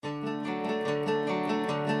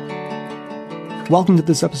Welcome to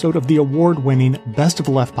this episode of the award-winning Best of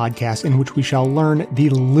the Left podcast, in which we shall learn the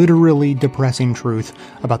literally depressing truth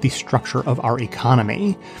about the structure of our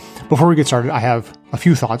economy. Before we get started, I have a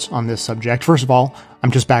few thoughts on this subject. First of all,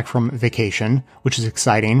 I'm just back from vacation, which is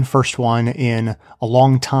exciting. First one in a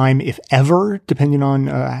long time, if ever, depending on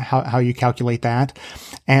how you calculate that.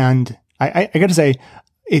 And I got to say,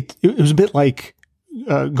 it was a bit like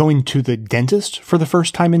going to the dentist for the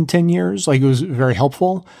first time in 10 years. Like, it was very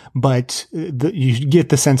helpful, but you get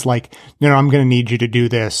the sense like, I'm going to need you to do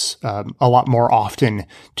this a lot more often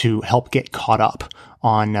to help get caught up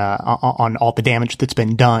on all the damage that's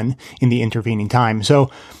been done in the intervening time. So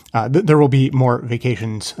there will be more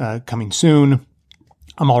vacations coming soon.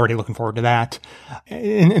 I'm already looking forward to that.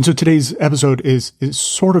 And so today's episode is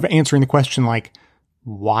sort of answering the question, like,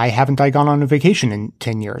 why haven't I gone on a vacation in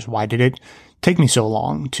 10 years? Why did it take me so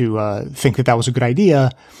long to think that was a good idea?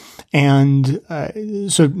 And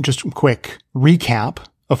so just a quick recap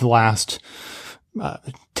of the last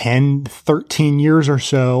 10, 13 years or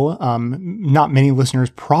so. Not many listeners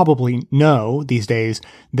probably know these days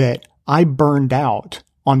that I burned out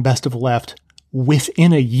on Best of the Left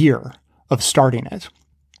within a year of starting it.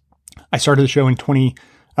 I started the show in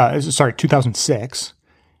 2006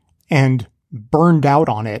 and burned out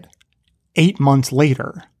on it 8 months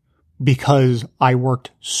later because I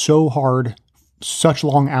worked so hard, such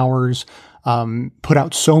long hours, put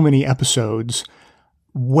out so many episodes,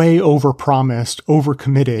 way overpromised,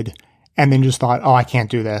 overcommitted, and then just thought, I can't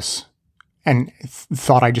do this, and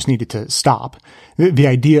thought I just needed to stop. The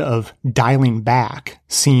idea of dialing back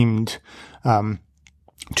seemed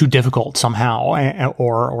too difficult somehow,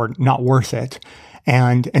 or not worth it.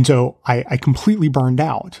 And so I completely burned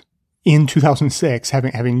out in 2006,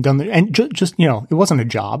 having done that. And just, it wasn't a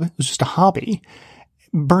job. It was just a hobby.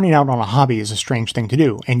 Burning out on a hobby is a strange thing to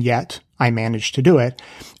do. And yet I managed to do it.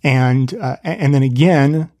 And then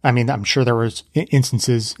again, I mean, I'm sure there was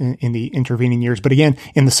instances in the intervening years, but again,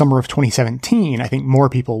 in the summer of 2017, I think more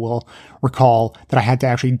people will recall that I had to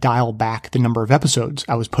actually dial back the number of episodes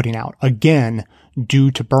I was putting out, again, due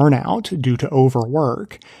to burnout, due to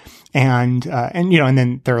overwork. And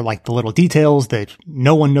then there are like the little details that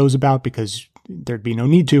no one knows about because there'd be no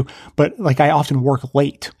need to. But like, I often work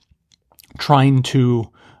late trying to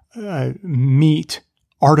meet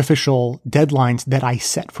artificial deadlines that I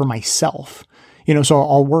set for myself. So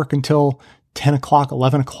I'll work until 10 o'clock,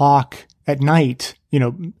 11 o'clock at night,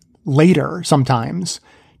 later sometimes,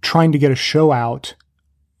 trying to get a show out,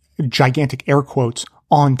 gigantic air quotes,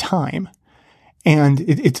 on time. And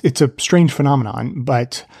it's a strange phenomenon,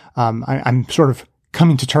 but I'm sort of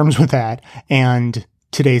coming to terms with that. And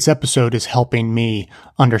today's episode is helping me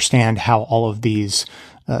understand how all of these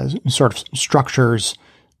sort of structures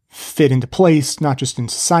fit into place, not just in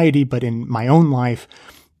society, but in my own life,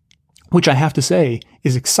 which I have to say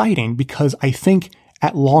is exciting because I think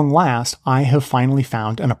at long last, I have finally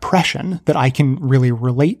found an oppression that I can really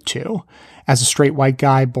relate to. As a straight white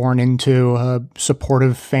guy born into a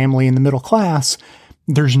supportive family in the middle class,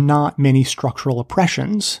 there's not many structural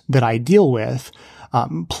oppressions that I deal with.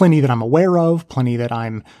 Plenty that I'm aware of, plenty that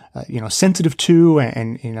I'm, sensitive to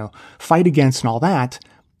and fight against and all that.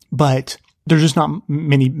 But there's just not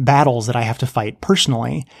many battles that I have to fight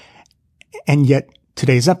personally. And yet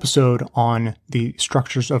today's episode on the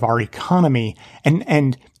structures of our economy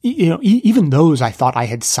and even those I thought I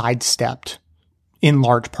had sidestepped in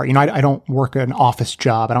large part. I don't work an office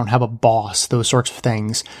job. I don't have a boss, those sorts of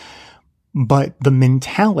things. But the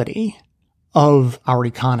mentality of our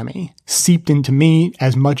economy seeped into me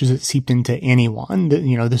as much as it seeped into anyone.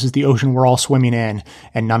 This is the ocean we're all swimming in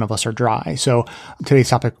and none of us are dry. So today's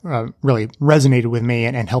topic really resonated with me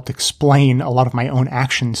and helped explain a lot of my own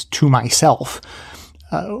actions to myself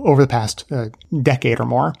over the past decade or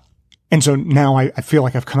more. And so now I feel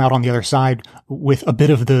like I've come out on the other side with a bit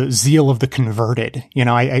of the zeal of the converted.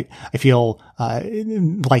 I feel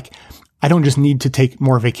like I don't just need to take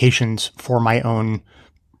more vacations for my own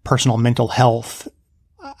personal mental health.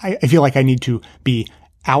 I feel like I need to be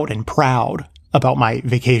out and proud about my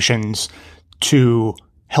vacations to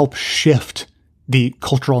help shift the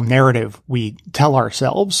cultural narrative we tell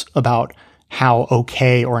ourselves about how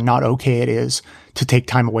okay or not okay it is to take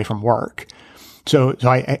time away from work. So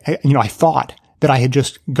I thought that I had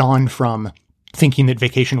just gone from thinking that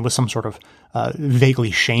vacation was some sort of vaguely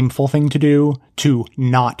shameful thing to do to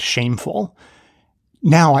not shameful.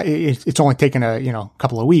 Now it's only taken a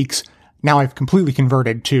couple of weeks. Now I've completely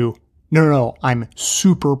converted to no, I'm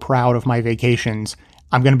super proud of my vacations.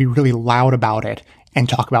 I'm going to be really loud about it and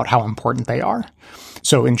talk about how important they are.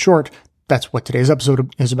 So in short, that's what today's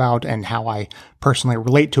episode is about and how I personally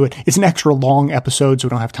relate to it. It's an extra long episode, so we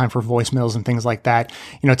don't have time for voicemails and things like that.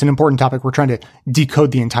 It's an important topic. We're trying to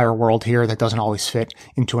decode the entire world here. That doesn't always fit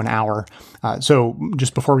into an hour. So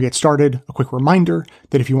just before we get started, a quick reminder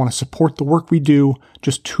that if you want to support the work we do,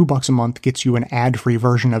 just $2 a month gets you an ad-free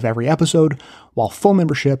version of every episode, while full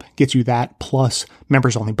membership gets you that plus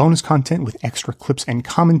members-only bonus content with extra clips and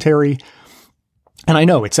commentary. And I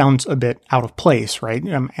know it sounds a bit out of place, right?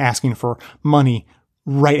 I'm asking for money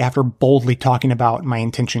right after boldly talking about my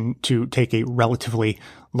intention to take a relatively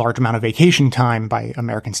large amount of vacation time by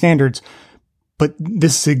American standards. But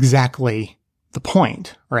this is exactly the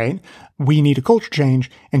point, right? We need a culture change,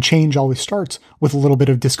 and change always starts with a little bit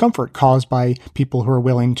of discomfort caused by people who are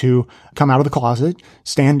willing to come out of the closet,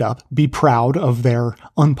 stand up, be proud of their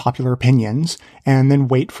unpopular opinions, and then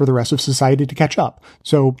wait for the rest of society to catch up.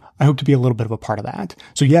 So I hope to be a little bit of a part of that.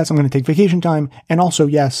 So yes, I'm going to take vacation time, and also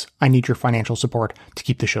yes, I need your financial support to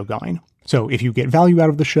keep the show going. So if you get value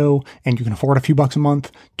out of the show and you can afford a few bucks a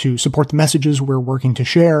month to support the messages we're working to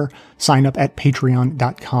share, sign up at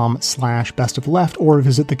patreon.com/bestoftheleft or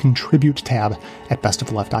visit the contribute tab at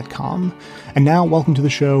bestoftheleft.com. And now, welcome to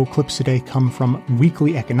the show. Clips today come from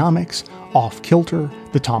Weekly Economics, Off Kilter,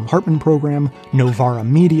 the Thom Hartmann Program, Novara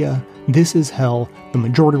Media, This Is Hell, The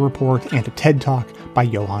Majority Report, and a TED Talk by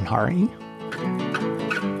Johan Hari.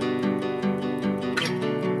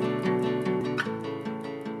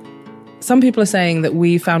 Some people are saying that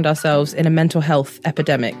we found ourselves in a mental health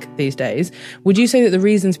epidemic these days. Would you say that the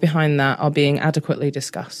reasons behind that are being adequately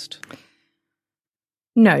discussed?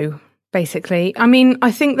 No, basically. I mean,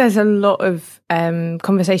 I think there's a lot of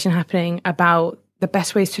conversation happening about the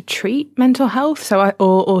best ways to treat mental health,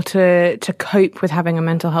 or to cope with having a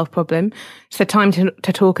mental health problem. So Time to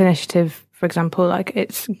Talk initiative, for example, like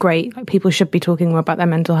it's great. Like people should be talking more about their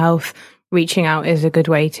mental health. Reaching out is a good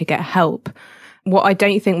way to get help. What I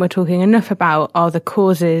don't think we're talking enough about are the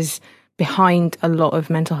causes behind a lot of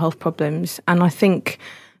mental health problems. And I think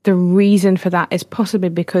the reason for that is possibly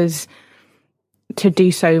because to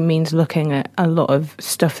do so means looking at a lot of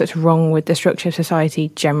stuff that's wrong with the structure of society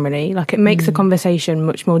generally. Like it makes the conversation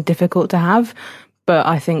much more difficult to have. But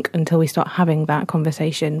I think until we start having that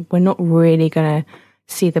conversation, we're not really going to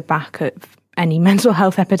see the back of any mental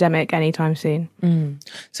health epidemic anytime soon.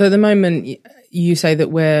 So at the moment, you say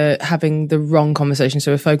that we're having the wrong conversation.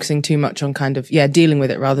 So we're focusing too much on kind of, dealing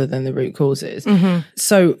with it rather than the root causes.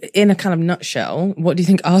 So in a kind of nutshell, what do you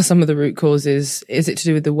think are some of the root causes? Is it to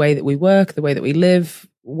do with the way that we work, the way that we live?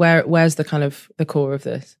 Where's the kind of the core of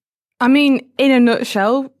this? I mean, in a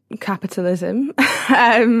nutshell, capitalism.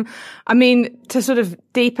 I mean, to sort of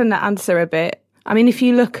deepen that answer a bit, I mean, if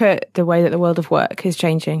you look at the way that the world of work is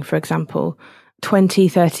changing, for example, 20,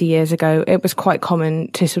 30 years ago, it was quite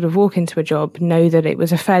common to sort of walk into a job, know that it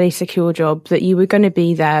was a fairly secure job, that you were going to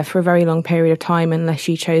be there for a very long period of time unless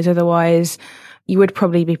you chose otherwise. You would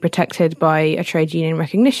probably be protected by a trade union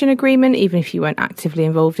recognition agreement, even if you weren't actively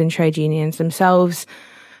involved in trade unions themselves.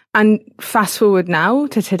 And fast forward now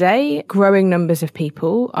to today, growing numbers of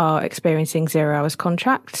people are experiencing 0 hours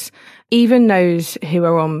contracts. Even those who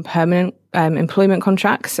are on permanent employment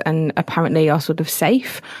contracts and apparently are sort of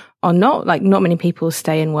safe are not. Like, not many people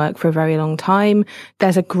stay in work for a very long time.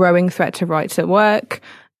 There's a growing threat to rights at work.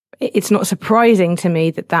 It's not surprising to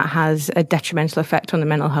me that that has a detrimental effect on the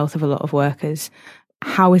mental health of a lot of workers.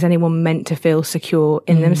 How is anyone meant to feel secure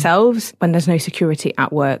in themselves when there's no security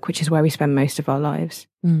at work, which is where we spend most of our lives?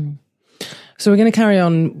 So we're going to carry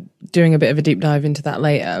on doing a bit of a deep dive into that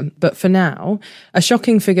later. But for now, a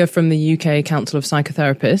shocking figure from the UK Council of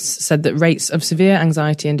Psychotherapists said that rates of severe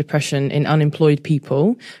anxiety and depression in unemployed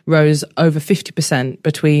people rose over 50%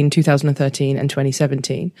 between 2013 and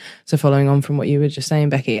 2017. So following on from what you were just saying,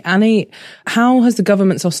 Becky, Annie, how has the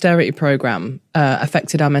government's austerity programme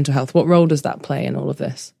affected our mental health? What role does that play in all of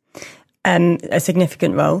this? A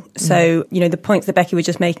significant role. So, the points that Becky was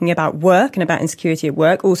just making about work and about insecurity at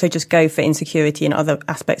work also just go for insecurity in other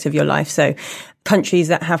aspects of your life. So countries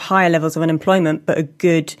that have higher levels of unemployment, but a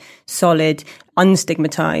good, solid,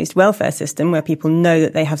 unstigmatized welfare system where people know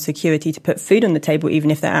that they have security to put food on the table,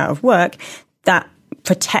 even if they're out of work, that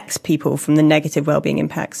protects people from the negative well-being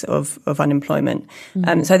impacts of unemployment.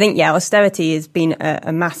 So I think, austerity has been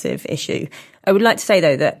a massive issue. I would like to say,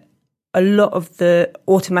 though, that a lot of the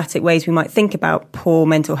automatic ways we might think about poor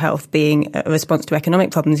mental health being a response to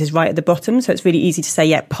economic problems is right at the bottom. So it's really easy to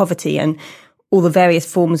say, poverty and all the various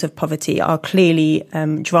forms of poverty are clearly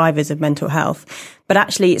drivers of mental health. But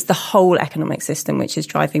actually, it's the whole economic system which is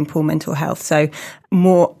driving poor mental health. So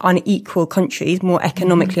more unequal countries, more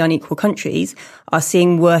economically unequal countries are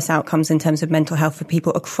seeing worse outcomes in terms of mental health for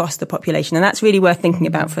people across the population. And that's really worth thinking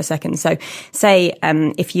about for a second. So say,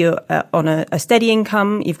 if you're on a steady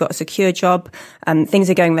income, you've got a secure job, things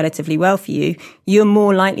are going relatively well for you, you're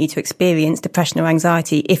more likely to experience depression or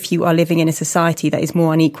anxiety if you are living in a society that is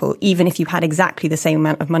more unequal, even if you had exactly the same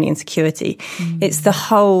amount of money and security. It's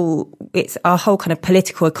our whole kind of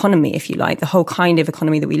political economy, if you like, the whole kind of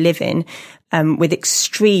economy that we live in, with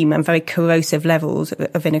extreme and very corrosive levels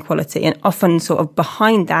of inequality. And often sort of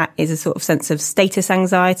behind that is a sort of sense of status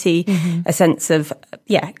anxiety, a sense of,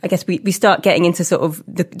 I guess we start getting into sort of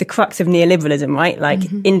the crux of neoliberalism, right? Like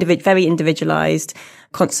very individualized,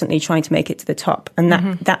 constantly trying to make it to the top. And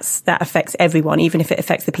that affects everyone, even if it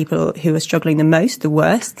affects the people who are struggling the most, the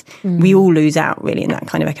worst. We all lose out really in that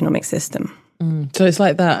kind of economic system. So it's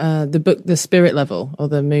like that, the book, The Spirit Level, or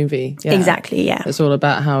the movie. Yeah. Exactly, yeah. It's all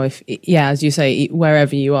about how as you say,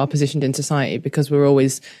 wherever you are positioned in society, because we're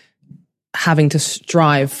always having to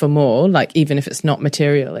strive for more, like even if it's not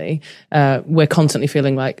materially, we're constantly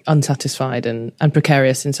feeling like unsatisfied and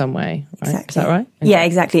precarious in some way. Right? Exactly. Is that right? Okay. Yeah,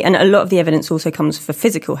 exactly. And a lot of the evidence also comes for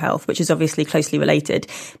physical health, which is obviously closely related,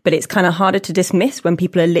 but it's kind of harder to dismiss when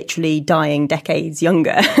people are literally dying decades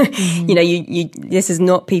younger. This is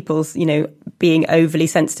not people's, being overly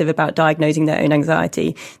sensitive about diagnosing their own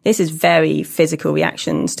anxiety. This is very physical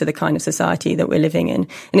reactions to the kind of society that we're living in.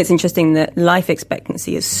 And it's interesting that life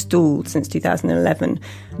expectancy has stalled since 2011.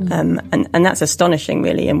 And that's astonishing,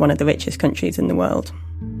 really, in one of the richest countries in the world.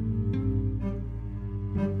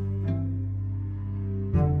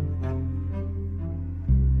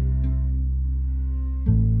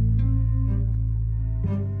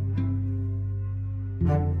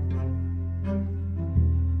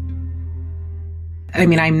 I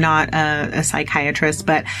mean, I'm not a psychiatrist,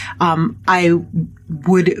 but I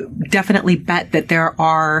would definitely bet that there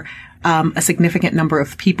are a significant number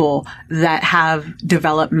of people that have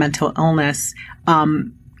developed mental illness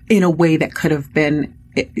in a way that could have been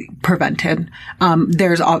prevented.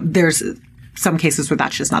 There's some cases where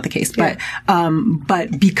that's just not the case, but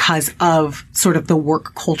because of sort of the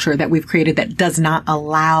work culture that we've created that does not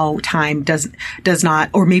allow time, does not,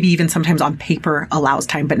 or maybe even sometimes on paper allows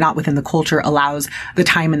time, but not within the culture allows the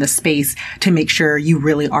time and the space to make sure you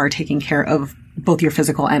really are taking care of both your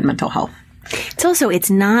physical and mental health. It's also, it's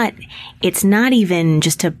not even,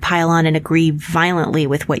 just to pile on and agree violently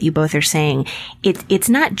with what you both are saying. It's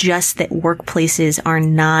not just that workplaces are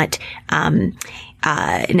not,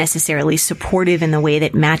 necessarily supportive in the way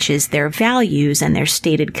that matches their values and their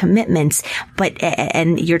stated commitments,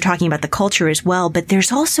 and you're talking about the culture as well, but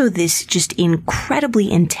there's also this just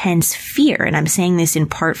incredibly intense fear, and I'm saying this in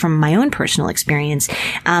part from my own personal experience,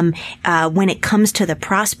 when it comes to the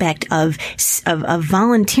prospect of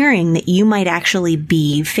volunteering that you might actually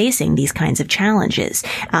be facing these kinds of challenges,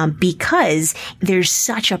 because there's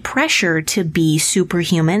such a pressure to be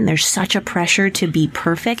superhuman, there's such a pressure to be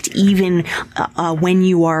perfect, even when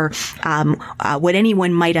you are, what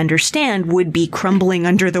anyone might understand would be crumbling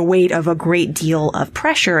under the weight of a great deal of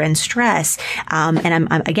pressure and stress. And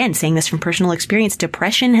I'm again saying this from personal experience.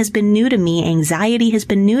 Depression has been new to me. Anxiety has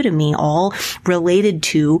been new to me, all related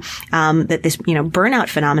to, this, burnout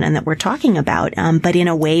phenomenon that we're talking about. But in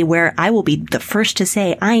a way where I will be the first to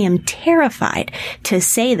say I am terrified to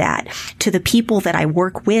say that to the people that I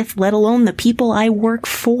work with, let alone the people I work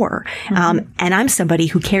for. And I'm somebody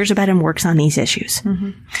who cares about and works on these issues. Mm-hmm.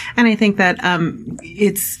 And I think that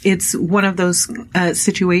it's one of those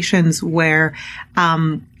situations where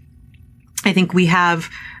I think we have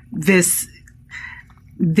this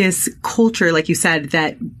culture, like you said,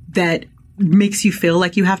 that makes you feel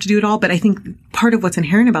like you have to do it all. But I think part of what's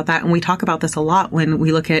inherent about that, and we talk about this a lot when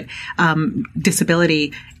we look at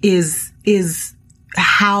disability, is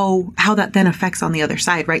how that then affects on the other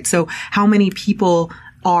side, right? So how many people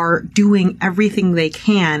are doing everything they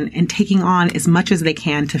can and taking on as much as they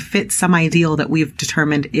can to fit some ideal that we've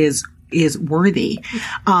determined is worthy,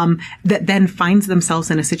 that then finds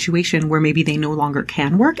themselves in a situation where maybe they no longer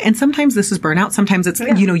can work. And sometimes this is burnout. Sometimes it's,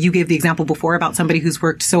 you gave the example before about somebody who's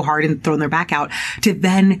worked so hard and thrown their back out, to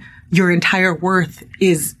then your entire worth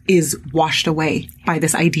is washed away by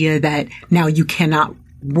this idea that now you cannot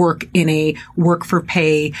work in a work for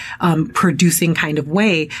pay, producing kind of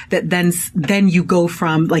way, that then you go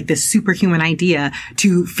from like this superhuman idea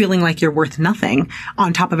to feeling like you're worth nothing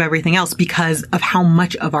on top of everything else because of how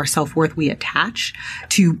much of our self-worth we attach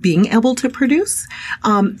to being able to produce.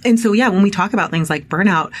 And so, when we talk about things like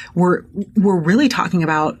burnout, we're really talking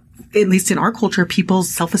about at least in our culture, people's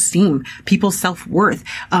self-esteem, people's self-worth,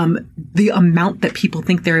 the amount that people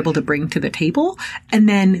think they're able to bring to the table. And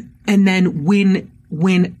then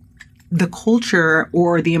when the culture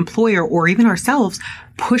or the employer or even ourselves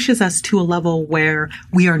pushes us to a level where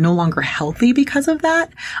we are no longer healthy because of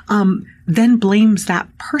that, then blames that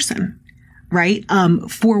person, right?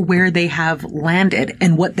 For where they have landed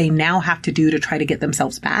and what they now have to do to try to get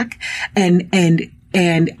themselves back.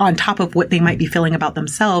 And on top of what they might be feeling about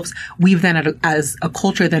themselves, we've then, as a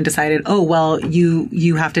culture, then decided, oh, well,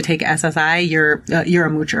 you have to take SSI, you're a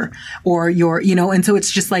moocher, or and so it's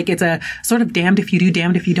just like, it's a sort of damned if you do,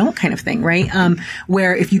 damned if you don't kind of thing, right?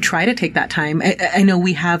 Where if you try to take that time, I know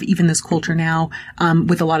we have even this culture now,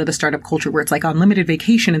 with a lot of the startup culture where it's like unlimited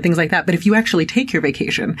vacation and things like that. But if you actually take your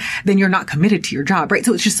vacation, then you're not committed to your job, right?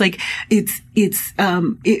 So it's just like, it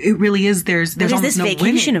really is, there's what is almost this no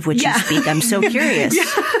vacation winning. of which you speak? I'm so curious.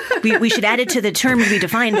 We should add it to the terms we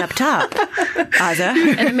defined up top. Aza?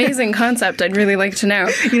 An amazing concept. I'd really like to know.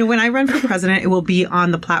 When I run for president, it will be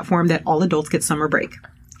on the platform that all adults get summer break.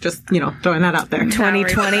 Just, throwing that out there.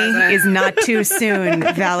 2020 is not too soon,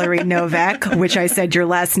 Valerie Novak, which I said your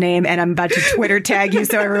last name, and I'm about to Twitter tag you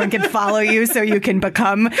so everyone can follow you so you can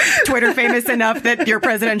become Twitter famous enough that your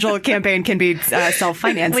presidential campaign can be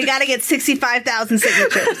self-financed. We got to get 65,000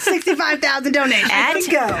 signatures, 65,000 donations.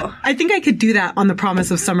 I think I could do that on the promise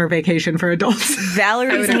of summer vacation for adults.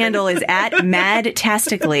 Valerie's handle is at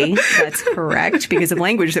madtastically. That's correct because of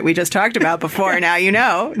language that we just talked about before. Now you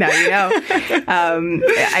know.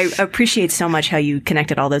 I appreciate so much how you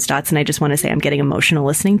connected all those dots, and I just want to say I'm getting emotional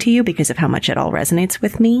listening to you because of how much it all resonates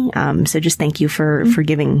with me. So just thank you for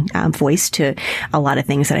giving voice to a lot of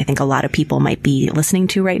things that I think a lot of people might be listening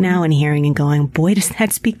to right now and hearing and going, boy, does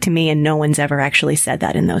that speak to me, and no one's ever actually said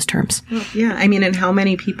that in those terms. Yeah, and how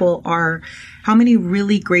many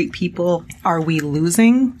really great people are we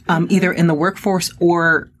losing, either in the workforce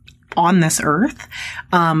or on this earth,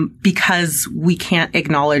 because we can't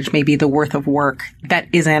acknowledge maybe the worth of work that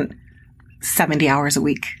isn't 70 hours a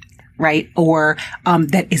week, right? Or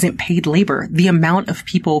that isn't paid labor. The amount of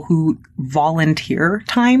people who volunteer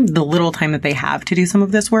time, the little time that they have to do some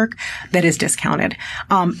of this work, that is discounted.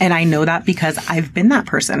 And I know that because I've been that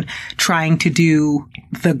person trying to do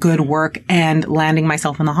the good work and landing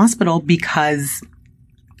myself in the hospital because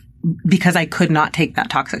I could not take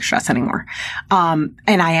that toxic stress anymore. And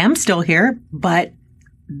I am still here, but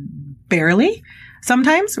barely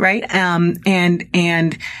sometimes, right? And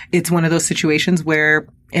it's one of those situations where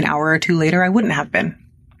an hour or two later, I wouldn't have been.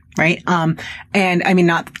 Right. And I mean,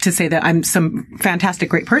 not to say that I'm some fantastic,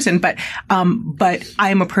 great person, but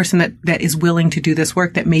I am a person that is willing to do this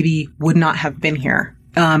work that maybe would not have been here.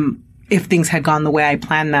 If things had gone the way I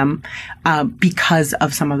planned them, because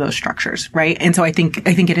of some of those structures, right? And so I think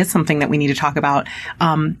it is something that we need to talk about,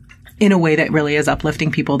 in a way that really is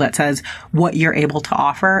uplifting people, that says what you're able to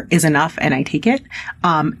offer is enough and I take it.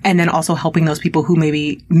 And then also helping those people who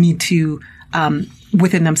maybe need to,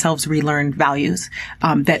 within themselves relearn values,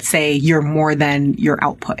 that say you're more than your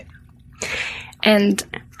output. And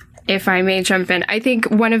if I may jump in, I think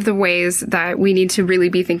one of the ways that we need to really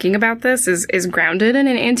be thinking about this is grounded in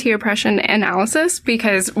an anti-oppression analysis,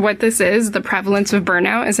 because what this is, the prevalence of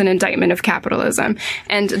burnout, is an indictment of capitalism.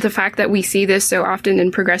 And the fact that we see this so often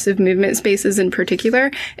in progressive movement spaces in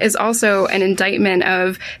particular is also an indictment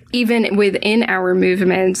of, even within our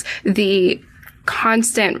movements, the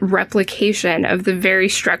constant replication of the very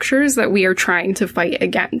structures that we are trying to fight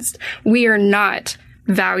against. We are not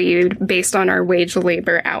valued based on our wage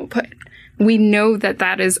labor output. We know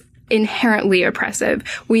that is inherently oppressive.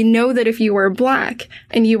 We know that if you are Black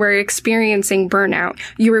and you are experiencing burnout,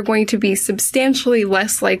 you are going to be substantially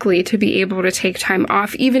less likely to be able to take time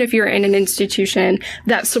off, even if you're in an institution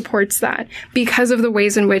that supports that, because of the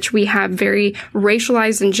ways in which we have very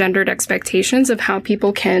racialized and gendered expectations of how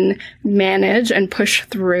people can manage and push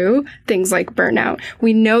through things like burnout.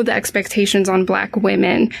 We know the expectations on Black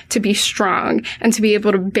women to be strong and to be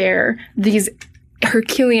able to bear these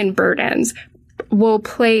Herculean burdens will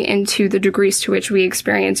play into the degrees to which we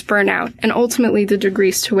experience burnout, and ultimately the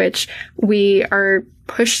degrees to which we are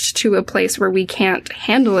pushed to a place where we can't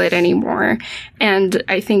handle it anymore. And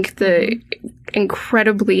I think the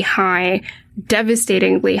incredibly high,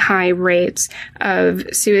 devastatingly high rates of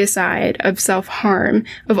suicide, of self-harm,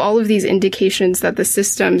 of all of these indications that the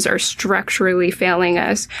systems are structurally failing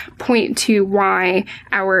us point to why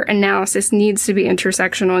our analysis needs to be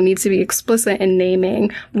intersectional, needs to be explicit in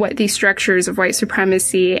naming what these structures of white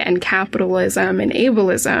supremacy and capitalism and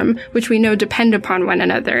ableism, which we know depend upon one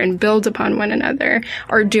another and build upon one another,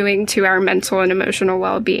 are doing to our mental and emotional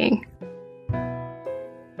well-being.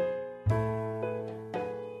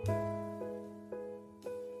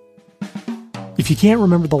 If you can't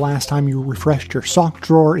remember the last time you refreshed your sock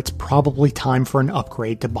drawer, it's probably time for an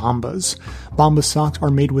upgrade to Bombas. Bombas socks are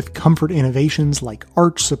made with comfort innovations like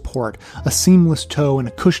arch support, a seamless toe, and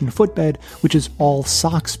a cushioned footbed, which is all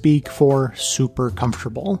sock speak for super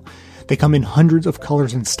comfortable. They come in hundreds of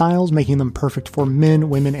colors and styles, making them perfect for men,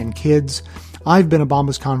 women, and kids. I've been a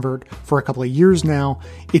Bombas convert for a couple of years now.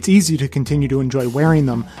 It's easy to continue to enjoy wearing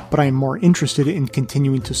them, but I am more interested in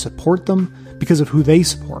continuing to support them because of who they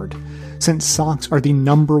support. Since socks are the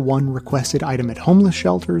 #1 requested item at homeless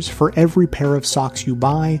shelters, for every pair of socks you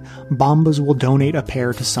buy, Bombas will donate a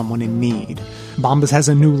pair to someone in need. Bombas has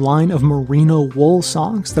a new line of merino wool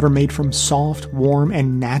socks that are made from soft, warm,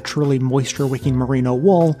 and naturally moisture-wicking merino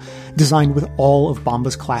wool, designed with all of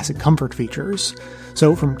Bombas' classic comfort features.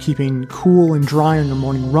 So from keeping cool and dry on your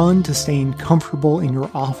morning run to staying comfortable in your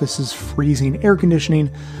office's freezing air conditioning,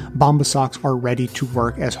 Bombas socks are ready to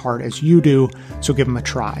work as hard as you do, so give them a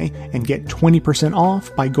try and get 20% off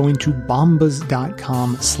by going to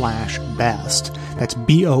bombas.com/best. That's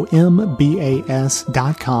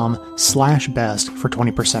BOMBAS.com/best for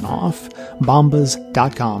 20% off.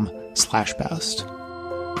 bombas.com/best.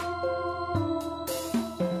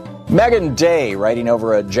 Megan Day, writing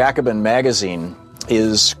over at Jacobin magazine,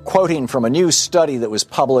 is quoting from a new study that was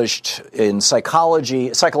published in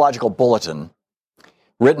Psychological Bulletin,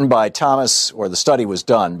 written by the study was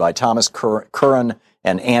done by Thomas Curran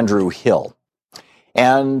and Andrew Hill.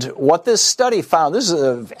 And what this study found, this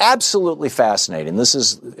is absolutely fascinating. This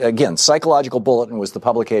is, again, Psychological Bulletin was the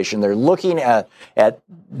publication. They're looking at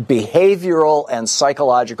behavioral and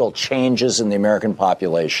psychological changes in the American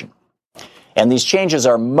population. And these changes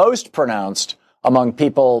are most pronounced among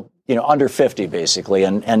people, under 50, basically,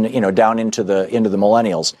 and down into the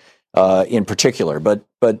millennials in particular. But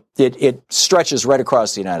it stretches right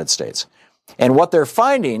across the United States. And what they're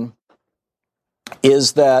finding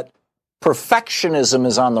is that perfectionism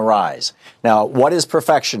is on the rise. Now, what is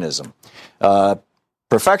perfectionism?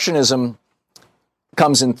 Perfectionism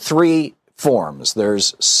comes in 3 forms.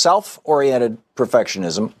 There's self-oriented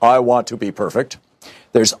perfectionism. I want to be perfect.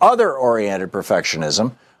 There's other-oriented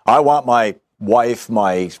perfectionism. I want my wife,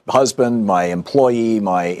 my husband, my employee,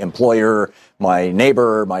 my employer, my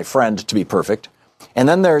neighbor, my friend to be perfect. And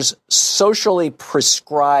then there's socially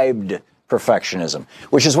prescribed perfectionism,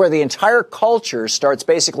 which is where the entire culture starts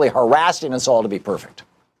basically harassing us all to be perfect.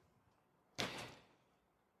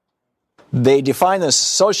 They define this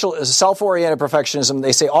self-oriented perfectionism.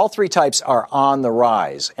 They say all 3 types are on the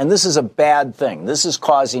rise. And this is a bad thing. This is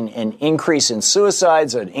causing an increase in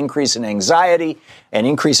suicides, an increase in anxiety, an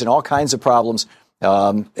increase in all kinds of problems.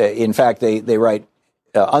 In fact, they write,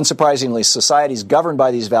 unsurprisingly, societies governed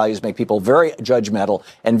by these values make people very judgmental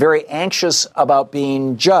and very anxious about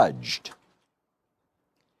being judged.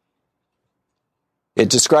 It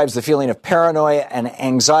describes the feeling of paranoia and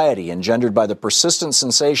anxiety engendered by the persistent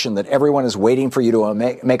sensation that everyone is waiting for you to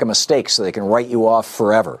make a mistake so they can write you off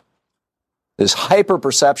forever. This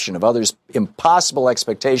hyper-perception of others' impossible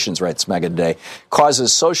expectations, writes Megan Day,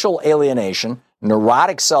 causes social alienation,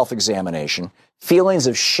 neurotic self-examination, feelings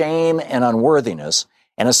of shame and unworthiness,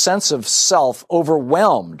 and a sense of self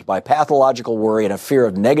overwhelmed by pathological worry and a fear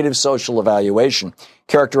of negative social evaluation,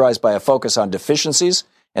 characterized by a focus on deficiencies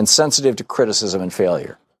and sensitive to criticism and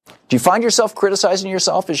failure. Do you find yourself criticizing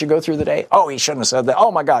yourself as you go through the day? Oh, he shouldn't have said that. Oh,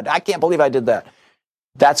 my God, I can't believe I did that.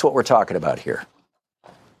 That's what we're talking about here.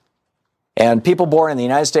 And people born in the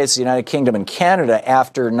United States, the United Kingdom, and Canada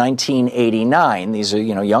after 1989, these are,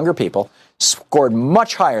 younger people, scored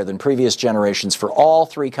much higher than previous generations for all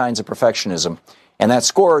 3 kinds of perfectionism, and that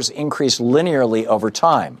scores increased linearly over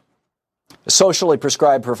time. Socially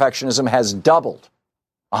prescribed perfectionism has doubled,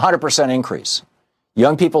 100% increase.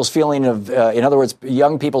 Young people's feeling of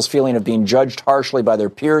being judged harshly by their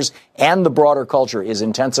peers and the broader culture is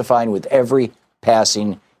intensifying with every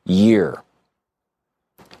passing year.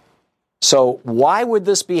 So why would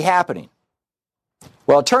this be happening?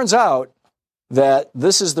 Well, it turns out that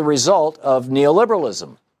this is the result of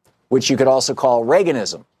neoliberalism, which you could also call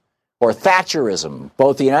Reaganism or Thatcherism.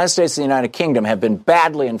 Both the United States and the United Kingdom have been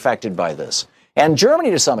badly infected by this. And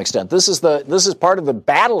Germany, to some extent, this is part of the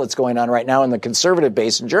battle that's going on right now in the conservative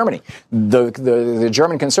base in Germany. The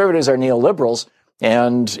German conservatives are neoliberals,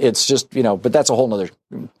 and it's just but that's a whole other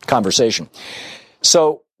conversation.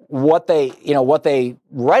 So what they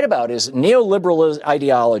write about is neoliberal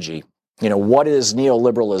ideology. What is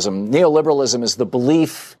neoliberalism? Neoliberalism is the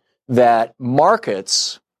belief that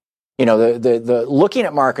markets, the looking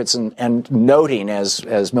at markets and noting,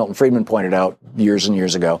 as Milton Friedman pointed out years and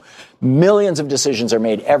years ago, millions of decisions are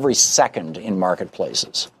made every second in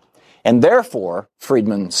marketplaces. And therefore,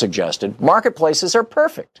 Friedman suggested, marketplaces are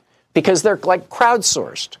perfect. because they're like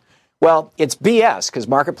crowdsourced. Well, it's BS because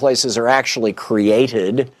marketplaces are actually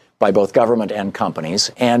created by both government and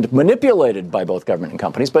companies and manipulated by both government and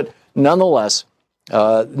companies. But nonetheless,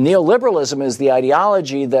 neoliberalism is the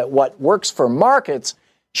ideology that what works for markets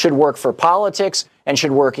should work for politics and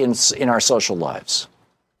should work in our social lives.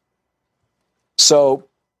 So,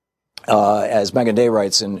 as Megan Day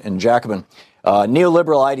writes in Jacobin,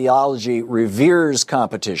 neoliberal ideology reveres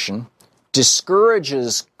competition,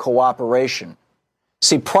 discourages cooperation.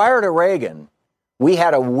 See, prior to Reagan, we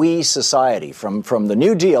had a we society from the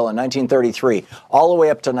New Deal in 1933 all the way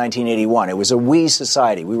up to 1981. It was a we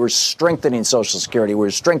society. We were strengthening Social Security. We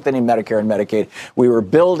were strengthening Medicare and Medicaid. We were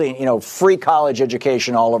building, free college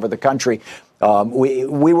education all over the country. We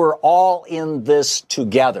were all in this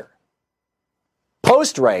together.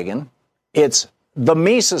 Post-Reagan, it's the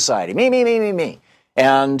me society. Me.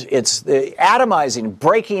 And it's atomizing,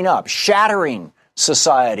 breaking up, shattering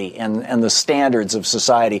society and the standards of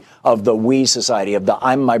society, of the we society, of the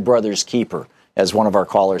I'm my brother's keeper, as one of our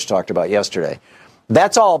callers talked about yesterday.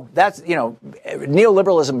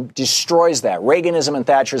 Neoliberalism destroys that. Reaganism and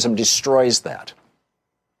Thatcherism destroys that.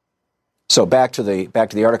 So back to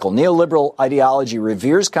the article. Neoliberal ideology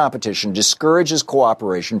reveres competition, discourages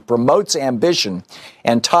cooperation, promotes ambition,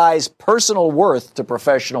 and ties personal worth to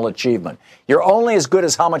professional achievement. You're only as good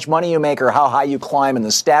as how much money you make or how high you climb in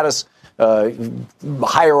the status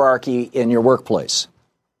hierarchy in your workplace.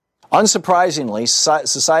 Unsurprisingly,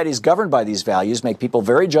 societies governed by these values make people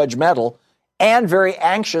very judgmental and very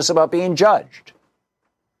anxious about being judged.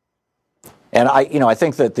 And I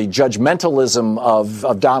think that the judgmentalism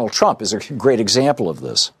of Donald Trump is a great example of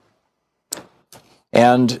this.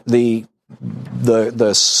 And the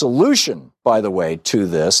solution, by the way, to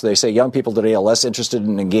this, they say young people today are less interested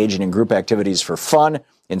in engaging in group activities for fun.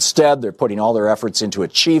 Instead, they're putting all their efforts into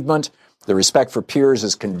achievement. The respect for peers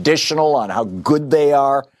is conditional on how good they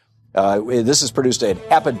are. This has produced an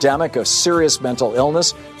epidemic of serious mental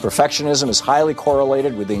illness. Perfectionism is highly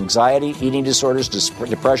correlated with anxiety, eating disorders,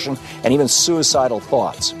 depression, and even suicidal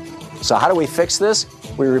thoughts. So how do we fix this?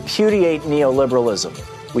 We repudiate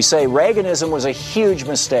neoliberalism. We say Reaganism was a huge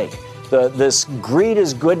mistake. This greed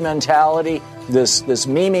is good mentality, this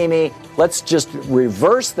me. Let's just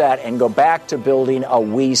reverse that and go back to building a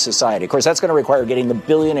we society. Of course, that's going to require getting the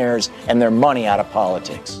billionaires and their money out of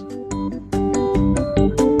politics.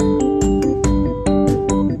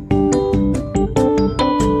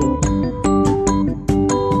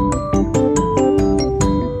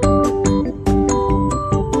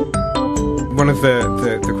 One of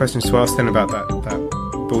the questions to ask then about that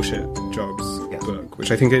bullshit jobs book,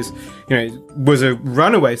 which I think is, was a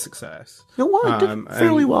runaway success. It did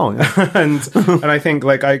fairly well. Yeah. and I think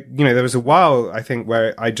there was a while, I think,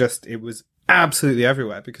 where it was absolutely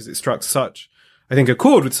everywhere because it struck such, I think, a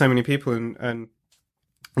chord with so many people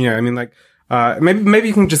maybe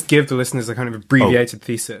you can just give the listeners a kind of abbreviated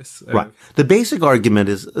thesis. Right. The basic argument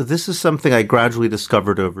is, this is something I gradually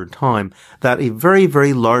discovered over time, that a very,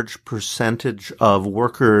 very large percentage of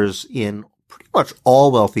workers in pretty much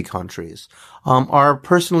all wealthy countries are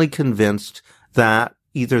personally convinced that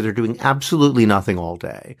either they're doing absolutely nothing all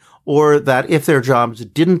day, or that if their jobs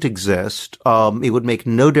didn't exist, it would make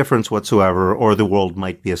no difference whatsoever, or the world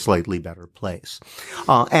might be a slightly better place.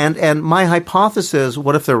 And my hypothesis,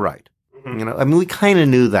 what if they're right? We kind of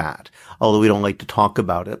knew that, although we don't like to talk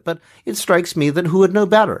about it, but it strikes me that who would know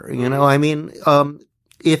better?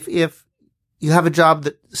 If you have a job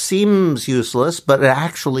that seems useless, but it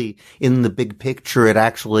actually, in the big picture, it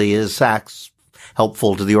actually is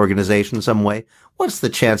helpful to the organization in some way, what's the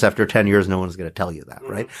chance after 10 years no one's going to tell you that,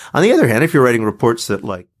 right? On the other hand, if you're writing reports that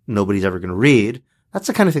nobody's ever going to read, that's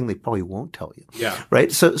the kind of thing they probably won't tell you. Yeah.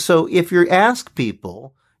 Right? So if you ask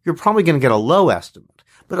people, you're probably going to get a low estimate.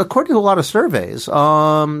 But according to a lot of surveys,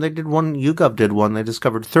 YouGov did one, they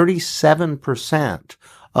discovered 37%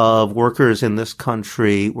 of workers in this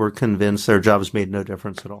country were convinced their jobs made no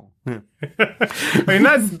difference at all. Yeah.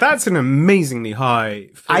 That's an amazingly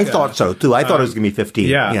high figure. I thought so too. I thought it was going to be 15.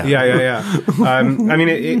 Yeah.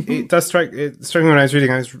 It does strike me when I was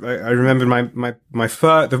reading. I remember my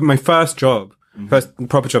first job. First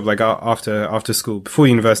proper job, after school, before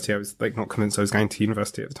university, I was not convinced I was going to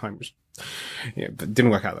university at the time, which, but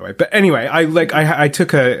didn't work out that way. But anyway, I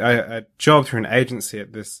took a job through an agency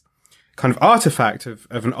at this kind of artifact of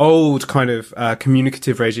an old kind of,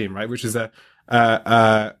 communicative regime, right? Which is a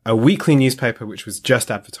weekly newspaper, which was just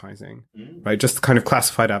advertising, right? Just kind of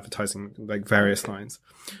classified advertising, various lines.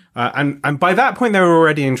 And by that point, they were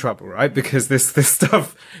already in trouble, right? Because this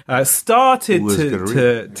stuff, started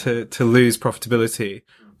to lose profitability,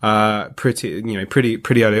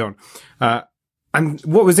 pretty early on. And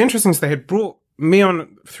what was interesting is they had brought me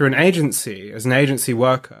on through an agency as an agency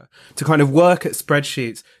worker to kind of work at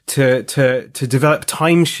spreadsheets, to develop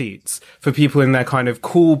timesheets for people in their kind of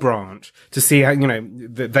call branch to see how,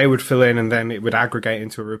 that they would fill in and then it would aggregate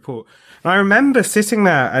into a report. And I remember sitting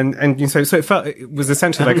there and so it was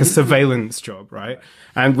essentially like a surveillance job, right?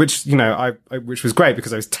 And which, which was great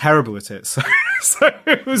because I was terrible at it. So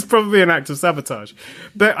it was probably an act of sabotage.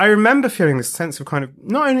 But I remember feeling this sense of kind of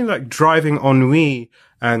not only like driving ennui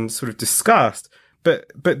and sort of disgust, but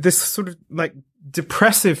this sort of like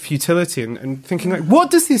depressive futility and thinking like,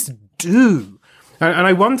 what does this do? And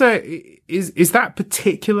I wonder, is that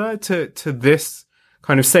particular to this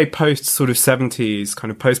kind of, say, post sort of 70s,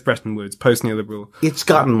 kind of post Bretton Woods, post neoliberal? It's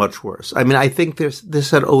gotten much worse. I mean, I think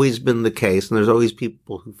this had always been the case, and there's always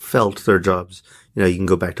people who felt their jobs. You can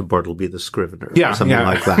go back to Bartleby the Scrivener or something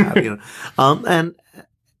like that.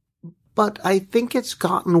 But I think it's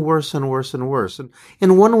gotten worse and worse and worse. And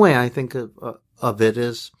in one way, I think of it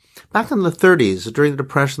is back in the 30s, during the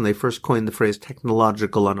Depression, they first coined the phrase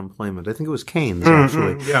technological unemployment. I think it was Keynes,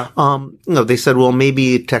 actually. They said, well,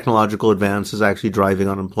 maybe technological advance is actually driving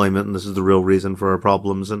unemployment, and this is the real reason for our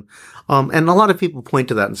problems. And a lot of people point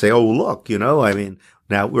to that and say, oh, look,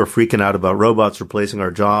 now we're freaking out about robots replacing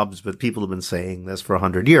our jobs, but people have been saying this for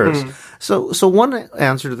 100 years. So one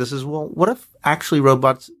answer to this is, well, what if actually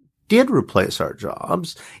robots did replace our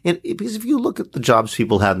jobs? Because if you look at the jobs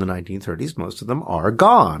people had in the 1930s, most of them are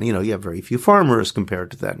gone. You have very few farmers compared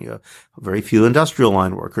to then. You have very few industrial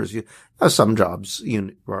line workers. You have some jobs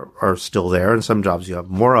are still there, and some jobs you have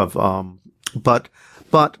more of. But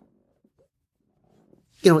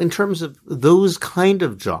in terms of those kind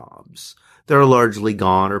of jobs, they're largely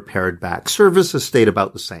gone or pared back. Service has stayed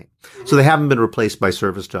about the same. So they haven't been replaced by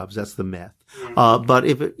service jobs. That's the myth. But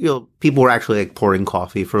if people were actually like pouring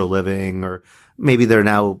coffee for a living, or maybe they're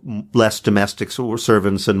now less domestic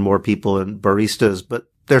servants and more people and baristas, but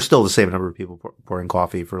there's still the same number of people pouring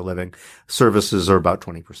coffee for a living. Services are about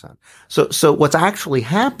 20%. So what's actually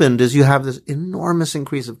happened is you have this enormous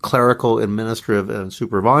increase of clerical, administrative, and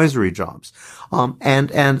supervisory jobs. And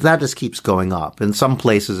that just keeps going up. In some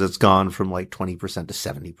places, it's gone from like 20% to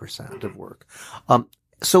 70% of work.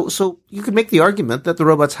 So you could make the argument that the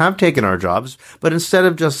robots have taken our jobs, but instead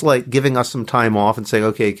of just like giving us some time off and saying,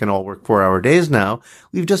 okay, you can all work 4-hour days now,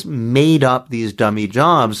 we've just made up these dummy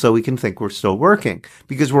jobs so we can think we're still working,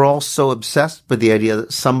 because we're all so obsessed with the idea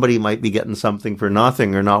that somebody might be getting something for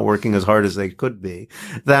nothing or not working as hard as they could be,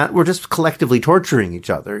 that we're just collectively torturing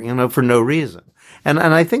each other, for no reason. And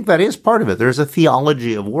I think that is part of it. There's a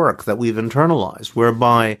theology of work that we've internalized,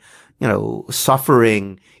 whereby,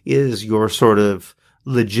 suffering is your sort of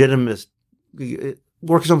legitimate.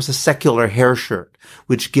 Work is almost a secular hair shirt,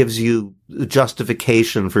 which gives you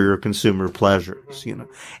justification for your consumer pleasures,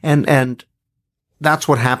 and that's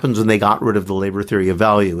what happens when they got rid of the labor theory of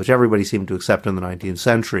value, which everybody seemed to accept in the 19th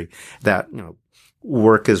century, that,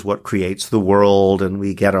 work is what creates the world and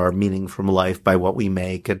we get our meaning from life by what we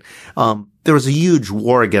make. And, there was a huge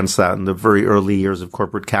war against that in the very early years of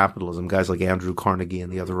corporate capitalism. Guys like Andrew Carnegie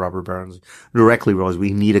and the other robber barons directly realized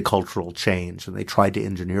we need a cultural change, and they tried to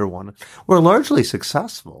engineer one. Were largely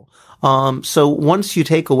successful. So once you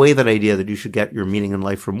take away that idea that you should get your meaning in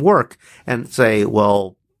life from work and say,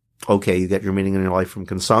 well, okay, you get your meaning in your life from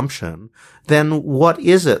consumption, then what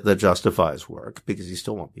is it that justifies work? Because you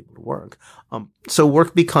still want people to work. So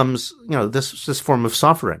work becomes, this form of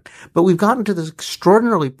suffering. But we've gotten to this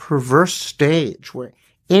extraordinarily perverse stage where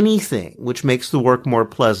anything which makes the work more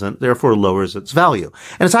pleasant, therefore lowers its value.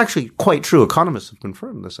 And it's actually quite true. Economists have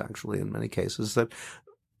confirmed this, actually, in many cases, that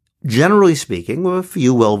generally speaking, with a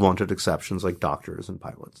few well-vaunted exceptions like doctors and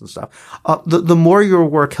pilots and stuff, the more your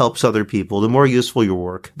work helps other people, the more useful your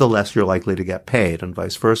work, the less you're likely to get paid, and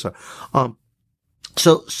vice versa.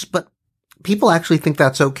 But people actually think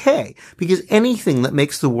that's okay, because anything that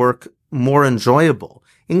makes the work more enjoyable,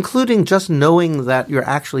 including just knowing that you're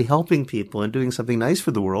actually helping people and doing something nice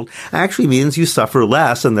for the world, actually means you suffer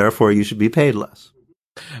less, and therefore you should be paid less.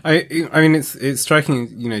 I mean, it's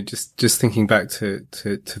striking, just thinking back to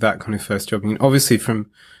that kind of first job. I mean, obviously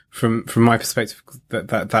from my perspective,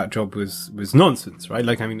 that job was nonsense, right?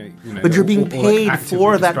 Like, I mean, but you're being paid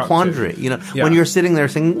for that quandary, when you're sitting there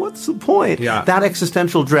saying, what's the point? Yeah. That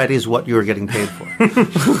existential dread is what you're getting paid for.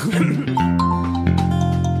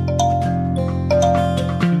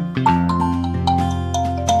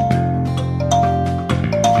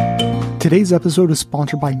 Today's episode is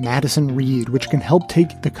sponsored by Madison Reed, which can help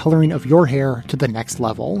take the coloring of your hair to the next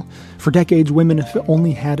level. For decades, women have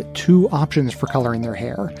only had two options for coloring their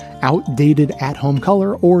hair: outdated at-home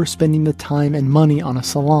color or spending the time and money on a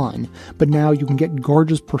salon. But now you can get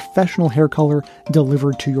gorgeous professional hair color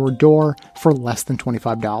delivered to your door for less than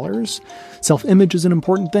 $25. Self-image is an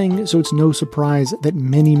important thing, so it's no surprise that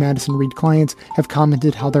many Madison Reed clients have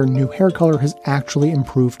commented how their new hair color has actually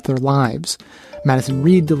improved their lives. Madison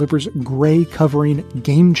Reed delivers gray covering,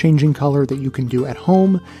 game-changing color that you can do at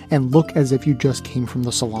home and look as if you just came from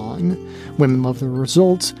the salon. Women love the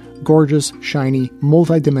results: gorgeous, shiny,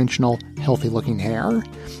 multi-dimensional, healthy-looking hair.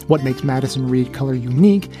 What makes Madison Reed color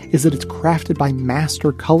unique is that it's crafted by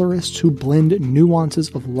master colorists who blend nuances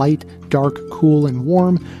of light, dark, cool, and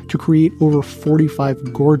warm to create over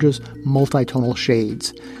 45 gorgeous multi-tonal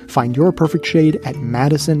shades. Find your perfect shade at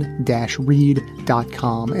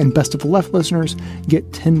madison-reed.com. And Best of the Left listeners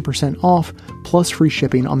get 10% off plus free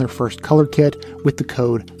shipping on their first color kit with the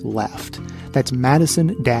code LEFT. That's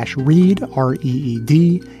Madison-Reed,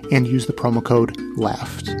 R-E-E-D, and use the promo code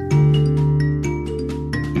LEFT.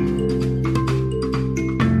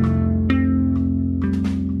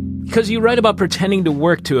 Because you write about pretending to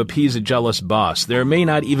work to appease a jealous boss. There may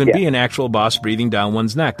not even be an actual boss breathing down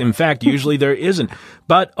one's neck. In fact, usually there isn't.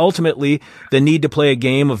 But ultimately, the need to play a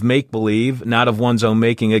game of make-believe, not of one's own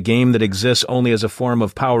making, a game that exists only as a form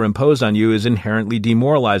of power imposed on you, is inherently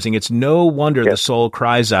demoralizing. It's no wonder the soul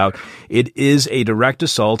cries out. It is a direct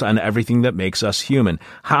assault on everything that makes us human.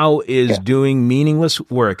 How is doing meaningless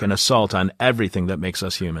work an assault on everything that makes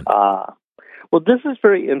us human? Well, this is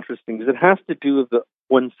very interesting because it has to do with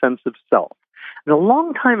one's sense of self. And a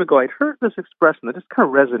long time ago, I'd heard this expression that just kind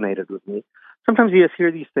of resonated with me. Sometimes you just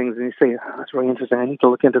hear these things and you say, oh, that's really interesting. I need to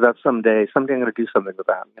look into that someday. Someday I'm going to do something with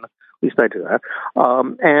that. At least I do that.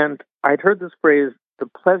 And I'd heard this phrase, the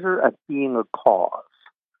pleasure at being a cause.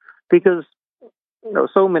 Because,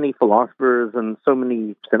 so many philosophers and so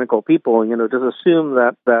many cynical people, just assume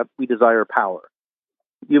that we desire power.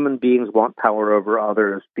 Human beings want power over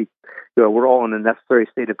others. We're all in a necessary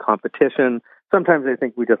state of competition. Sometimes they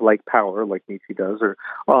think we just like power, like Nietzsche does,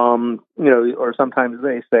 or sometimes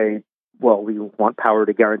they say, well, we want power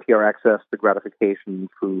to guarantee our access to gratification,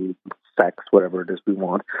 food, sex, whatever it is we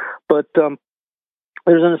want. But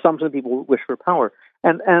there's an assumption that people wish for power,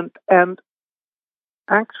 and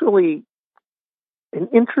actually, an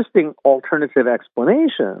interesting alternative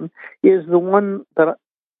explanation is the one that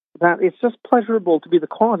it's just pleasurable to be the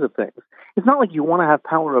cause of things. It's not like you want to have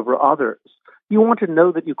power over others. You want to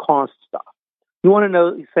know that you caused stuff. You want to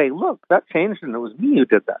know, you say, look, that changed and it was me who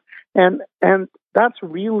did that. And that's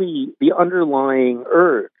really the underlying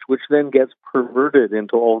urge, which then gets perverted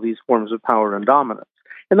into all these forms of power and dominance.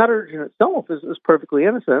 And that urge in itself is perfectly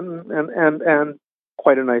innocent and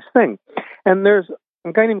quite a nice thing. And there's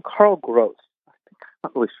a guy named Karl Gross. I'm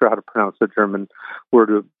not really sure how to pronounce the German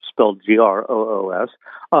word spelled G-R-O-O-S,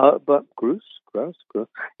 but Gross.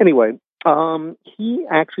 Anyway, he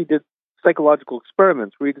actually did psychological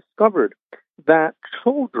experiments where he discovered that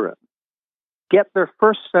children get their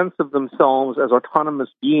first sense of themselves as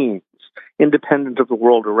autonomous beings, independent of the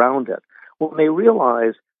world around it, when they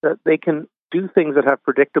realize that they can do things that have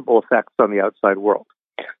predictable effects on the outside world.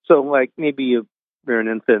 So, like, maybe you're an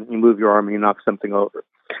infant, you move your arm and you knock something over.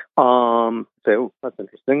 Say, oh, that's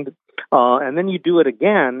interesting. And then you do it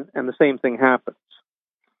again, and the same thing happens.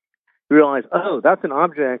 You realize, oh, that's an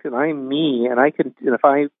object, and I'm me, and if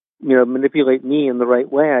I manipulate me in the right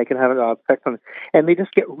way, I can have an effect on it. And they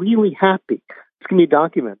just get really happy. This can be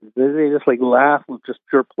documented. They just laugh with just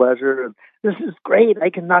pure pleasure. And this is great.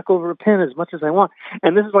 I can knock over a pen as much as I want.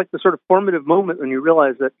 And this is like the sort of formative moment when you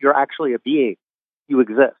realize that you're actually a being. You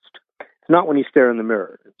exist. It's not when you stare in the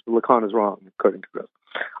mirror. Lacan is wrong, according to Gross.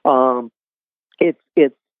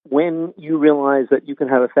 It's when you realize that you can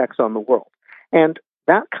have effects on the world. And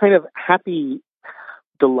that kind of happy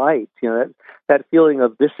delight, that feeling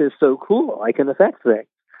of this is so cool, I can affect things,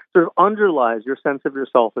 sort of underlies your sense of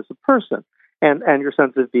yourself as a person and your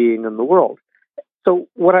sense of being in the world. So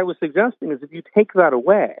what I was suggesting is if you take that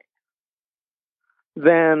away,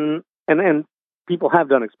 then, and people have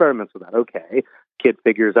done experiments with that. Okay, kid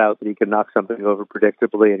figures out that he can knock something over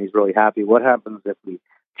predictably and he's really happy. What happens if we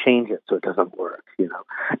change it so it doesn't work,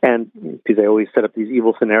 And because they always set up these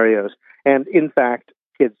evil scenarios. And in fact,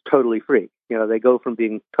 kids totally freak. They go from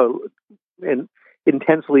being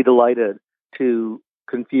intensely delighted to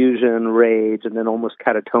confusion, rage, and then almost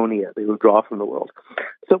catatonia. They withdraw from the world.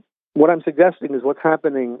 So what I'm suggesting is what's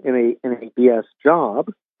happening in a BS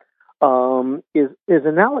job is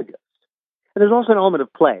analogous. And there's also an element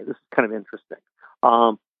of play. This is kind of interesting.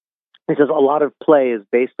 because a lot of play is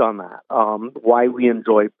based on that. Why we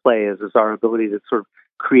enjoy play is our ability to sort of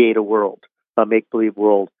create a world, a make-believe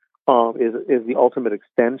world, is the ultimate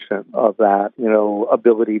extension of that,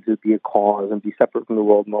 ability to be a cause and be separate from the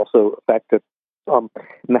world and also affect it, and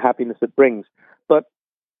the happiness it brings. But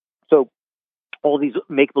so all these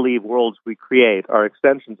make-believe worlds we create are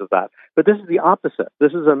extensions of that. But this is the opposite.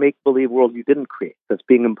 This is a make-believe world you didn't create that's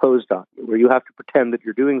being imposed on you, where you have to pretend that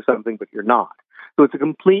you're doing something, but you're not. So it's a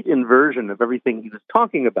complete inversion of everything he was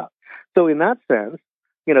talking about. So in that sense,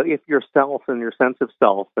 if your self and your sense of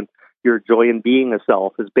self and your joy in being a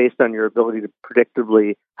self is based on your ability to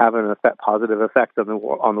predictably have an positive effect on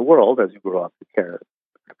the world as you grow up to care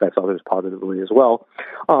affects others positively as well,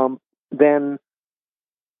 then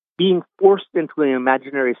being forced into an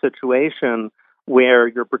imaginary situation where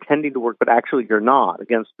you're pretending to work but actually you're not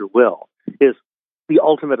against your will is the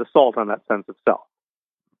ultimate assault on that sense of self.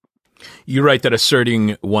 You write that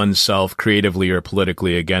asserting oneself creatively or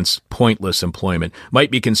politically against pointless employment might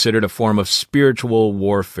be considered a form of spiritual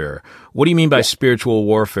warfare. What do you mean by spiritual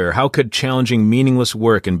warfare? How could challenging meaningless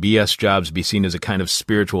work and BS jobs be seen as a kind of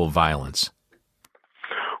spiritual violence?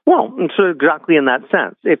 Well, so exactly in that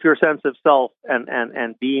sense. If your sense of self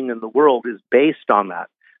and being in the world is based on that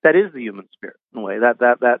is the human spirit in a way.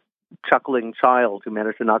 That chuckling child who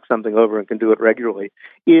managed to knock something over and can do it regularly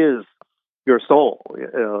is your soul.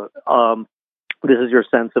 This is your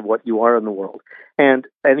sense of what you are in the world. And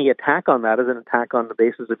any attack on that is an attack on the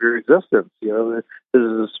basis of your existence. This is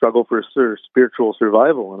a struggle for spiritual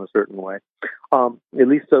survival in a certain way. At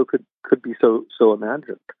least so could be so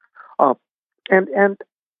imagined. And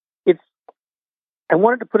it's, I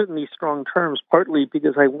wanted to put it in these strong terms partly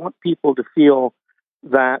because I want people to feel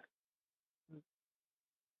that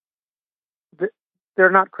they're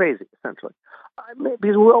not crazy, essentially.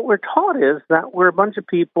 Because what we're taught is that we're a bunch of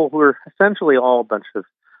people who are essentially all a bunch of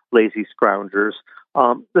lazy scroungers.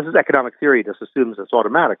 This is economic theory, just assumes this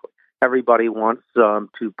automatically. Everybody wants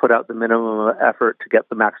to put out the minimum effort to get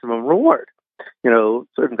the maximum reward. So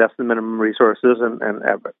invest the minimum resources and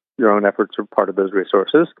your own efforts are part of those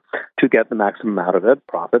resources to get the maximum out of it,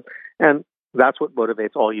 profit. And that's what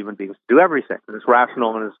motivates all human beings to do everything. And it's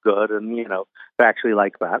rational and it's good, and they actually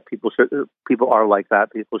like that. People are like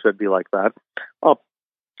that. People should be like that.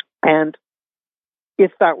 And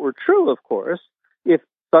if that were true, of course, if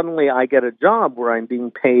suddenly I get a job where I'm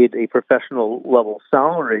being paid a professional level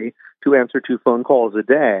salary to answer 2 phone calls a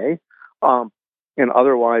day, and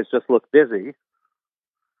otherwise just look busy,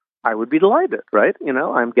 I would be delighted, right?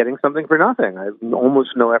 I'm getting something for nothing. I have almost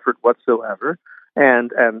no effort whatsoever.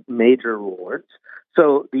 And major rewards.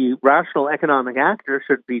 So the rational economic actor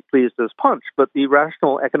should be pleased as punch, but the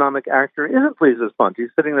rational economic actor isn't pleased as punch. He's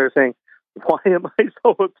sitting there saying, why am I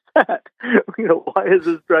so upset? Why is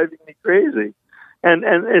this driving me crazy? And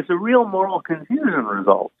it's a real moral confusion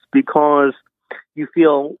results because you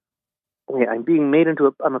feel, I'm being made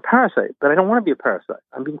I'm a parasite, but I don't want to be a parasite.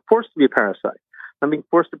 I'm being forced to be a parasite. I'm being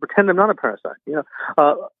forced to pretend I'm not a parasite.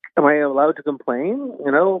 Am I allowed to complain?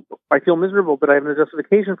 I feel miserable, but I have no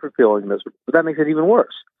justification for feeling miserable. But that makes it even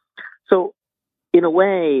worse. So, in a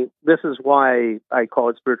way, this is why I call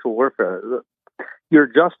it spiritual warfare. You're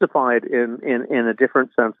justified in a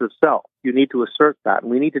different sense of self. You need to assert that.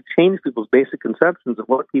 And we need to change people's basic conceptions of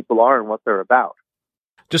what people are and what they're about.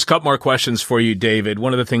 Just a couple more questions for you, David.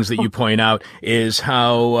 One of the things that you point out is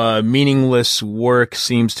how meaningless work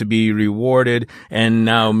seems to be rewarded and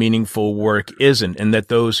now meaningful work isn't, and that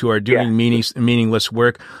those who are doing meaningless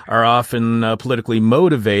work are often politically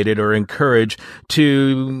motivated or encouraged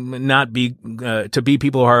to not be to be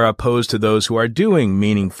people who are opposed to those who are doing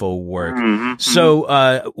meaningful work. Mm-hmm.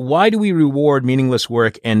 So why do we reward meaningless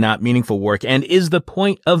work and not meaningful work? And is the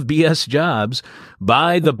point of BS jobs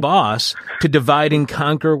by the boss to divide and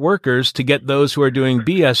conquer workers, to get those who are doing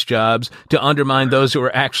BS jobs to undermine those who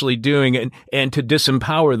are actually doing it, and to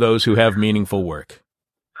disempower those who have meaningful work?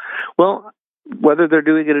 Well, whether they're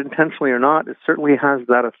doing it intentionally or not, it certainly has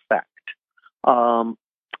that effect.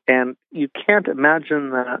 And you can't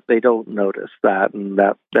imagine that they don't notice that and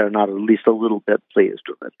that they're not at least a little bit pleased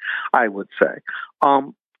with it, I would say.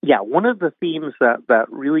 One of the themes that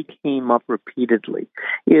really came up repeatedly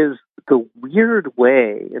is the weird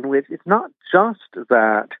way in which it's not just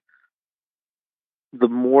that the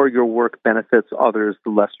more your work benefits others, the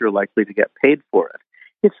less you're likely to get paid for it.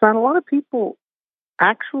 It's that a lot of people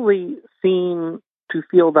actually seem to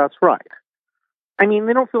feel that's right. I mean,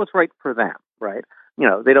 they don't feel it's right for them, right?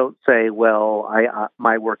 They don't say, well,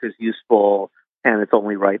 my work is useful and it's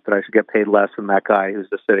only right that I should get paid less than that guy who's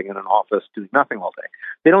just sitting in an office doing nothing all day.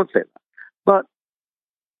 They don't say that. But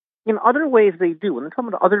in other ways they do. When they're talking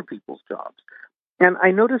about other people's jobs, And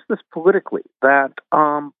I noticed this politically, that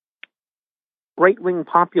right-wing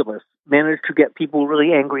populists managed to get people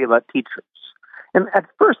really angry about teachers. And at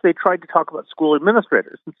first, they tried to talk about school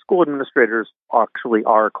administrators, and school administrators actually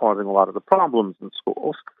are causing a lot of the problems in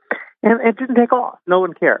schools. And it didn't take off. No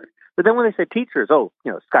one cared. But then when they said teachers,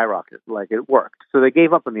 skyrocketed, like it worked. So they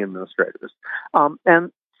gave up on the administrators.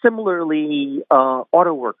 And similarly,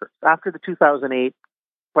 auto workers. After the 2008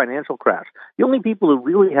 financial crash, the only people who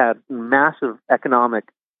really had massive economic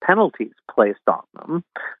penalties placed on them,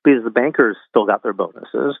 because the bankers still got their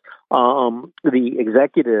bonuses, the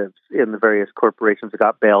executives in the various corporations that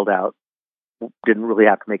got bailed out didn't really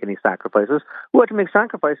have to make any sacrifices. Who had to make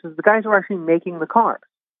sacrifices? The guys who were actually making the cars,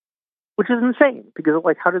 which is insane, because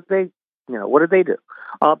how did they, what did they do?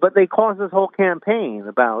 But they caused this whole campaign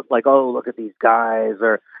about look at these guys,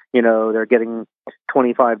 or, they're getting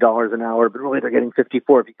 $25 an hour, but really they're getting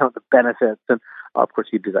 $54 if you count the benefits. And of course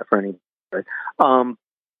you do that for any, right?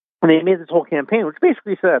 And they made this whole campaign, which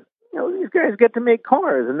basically said, these guys get to make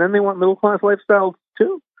cars, and then they want middle-class lifestyles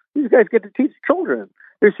too. These guys get to teach children.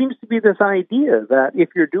 There seems to be this idea that if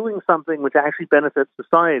you're doing something which actually benefits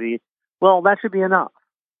society, well, that should be enough.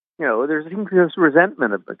 There's this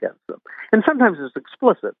resentment against them. And sometimes it's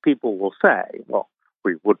explicit. People will say, well,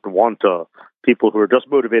 we wouldn't want people who are just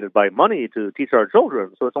motivated by money to teach our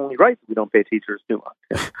children, so it's only right that we don't pay teachers too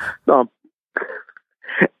much.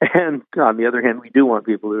 And on the other hand, we do want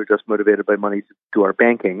people who are just motivated by money to do our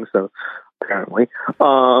banking, so apparently.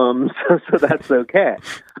 So that's okay.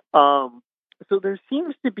 So there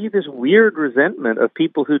seems to be this weird resentment of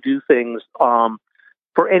people who do things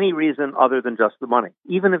for any reason other than just the money.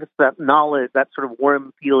 Even if it's that knowledge, that sort of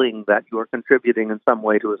warm feeling that you're contributing in some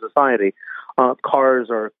way to a society. Cars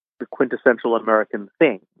are the quintessential American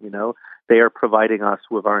thing, They are providing us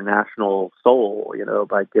with our national soul,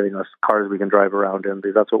 by giving us cars we can drive around in,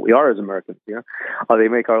 because that's what we are as Americans, They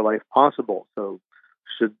make our life possible, so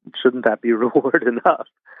shouldn't that be reward enough?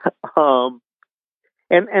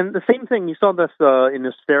 And the same thing, you saw this in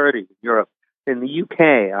austerity in Europe. In the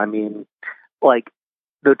UK,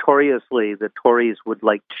 notoriously, the Tories would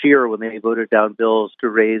cheer when they voted down bills to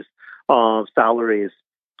raise salaries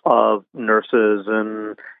of nurses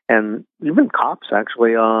and even cops,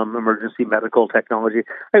 actually, emergency medical technology.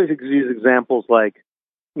 I always use examples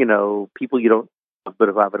people you don't, but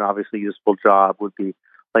who have an obviously useful job would be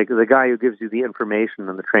the guy who gives you the information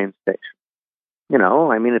in the train station.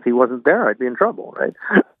 If he wasn't there, I'd be in trouble, right?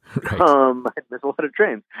 I'd miss a lot of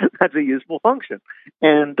trains. That's a useful function.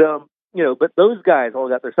 And, but those guys all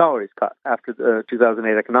got their salaries cut after the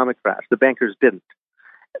 2008 economic crash. The bankers didn't.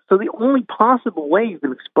 So the only possible way you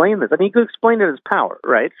can explain this, you could explain it as power,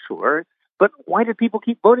 right? Sure. But why did people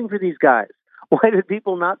keep voting for these guys? Why did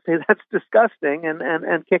people not say that's disgusting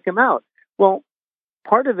and kick him out? Well,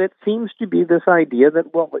 part of it seems to be this idea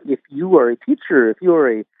that, well, if you are a teacher, if you are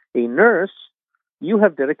a nurse, you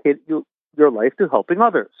have dedicated your life to helping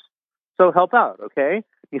others. So help out, okay?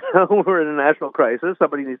 We're in a national crisis.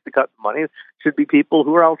 Somebody needs to cut the money. It should be people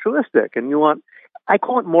who are altruistic. And I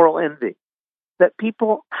call it moral envy. That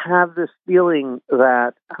people have this feeling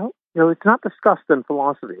that, it's not discussed in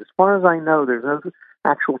philosophy. As far as I know, there's no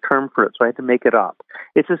actual term for it, so I had to make it up.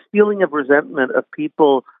 It's this feeling of resentment of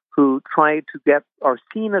people who are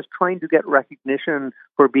seen as trying to get recognition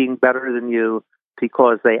for being better than you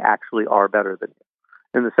because they actually are better than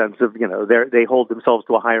you. In the sense of, they hold themselves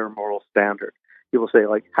to a higher moral standard. People say,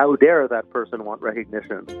 how dare that person want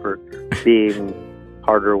recognition for being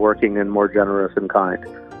harder working and more generous and kind?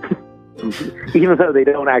 Even though they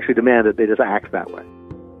don't actually demand it, they just act that way.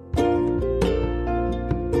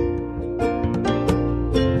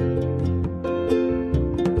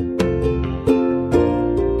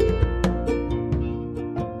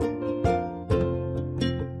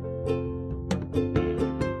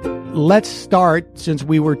 Let's start, since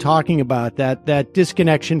we were talking about that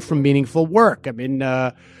disconnection from meaningful work.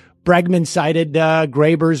 Bregman cited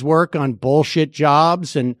Graeber's work on bullshit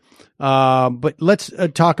jobs, but let's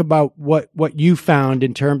talk about what you found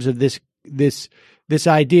in terms of this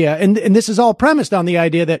idea, and this is all premised on the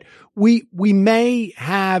idea that we may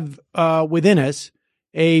have within us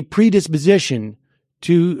a predisposition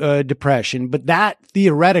to depression, but that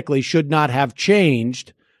theoretically should not have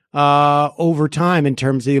changed over time in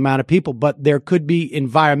terms of the amount of people. But there could be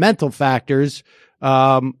environmental factors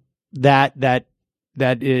that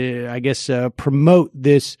I guess promote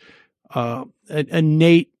this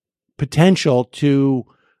innate potential to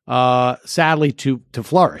sadly, to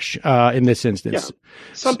flourish in this instance. Yeah.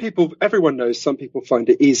 Everyone knows some people find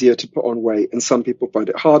it easier to put on weight and some people find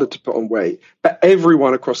it harder to put on weight. But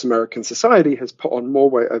everyone across American society has put on more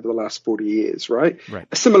weight over the last 40 years, right?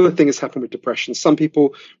 A similar thing has happened with depression. Some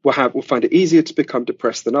people will find it easier to become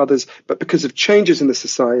depressed than others, but because of changes in the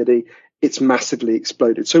society, it's massively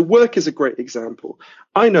exploded. So work is a great example.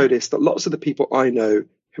 I noticed that lots of the people I know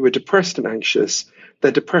who are depressed and anxious,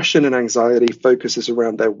 their depression and anxiety focuses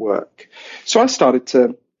around their work. So I started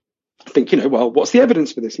to think, what's the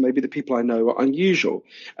evidence for this? Maybe the people I know are unusual.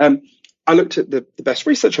 I looked at the best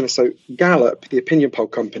research on this. So Gallup, the opinion poll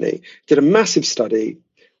company, did a massive study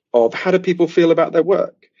of how do people feel about their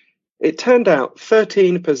work. It turned out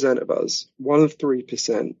 13% of us,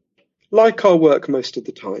 103%, like our work most of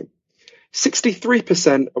the time.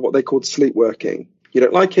 63% are what they called sleepworking. You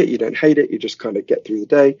don't like it, you don't hate it, you just kind of get through the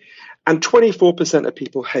day. And 24% of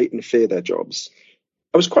people hate and fear their jobs.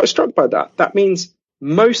 I was quite struck by that. That means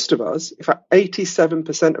most of us, in fact,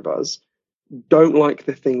 87% of us, don't like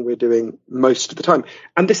the thing we're doing most of the time.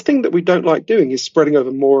 And this thing that we don't like doing is spreading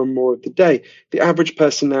over more and more of the day. The average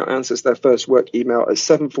person now answers their first work email at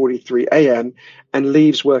 7:43 a.m. and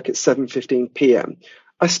leaves work at 7:15 p.m.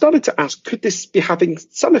 I started to ask, could this be having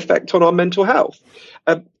some effect on our mental health?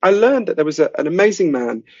 I learned that there was an amazing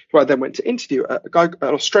man who I then went to interview, an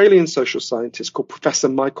Australian social scientist called Professor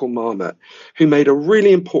Michael Marmot, who made a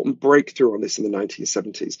really important breakthrough on this in the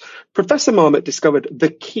 1970s. Professor Marmot discovered the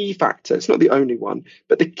key factor, it's not the only one,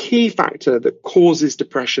 but the key factor that causes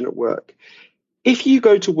depression at work. If you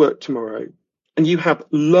go to work tomorrow and you have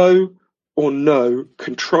low or no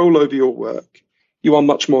control over your work, you are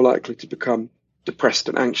much more likely to become depressed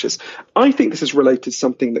and anxious. I think this is related to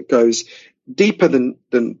something that goes deeper than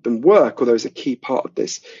work, although it's a key part of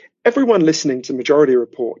this. Everyone listening to Majority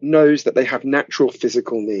Report knows that they have natural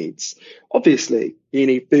physical needs. Obviously, you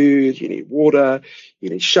need food, you need water, you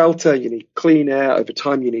need shelter, you need clean air. Over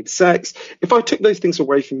time, you need sex. If I took those things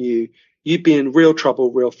away from you, you'd be in real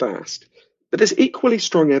trouble real fast. But there's equally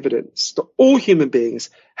strong evidence that all human beings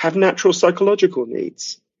have natural psychological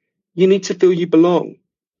needs. You need to feel you belong.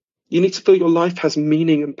 You need to feel your life has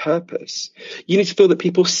meaning and purpose. You need to feel that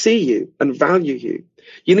people see you and value you.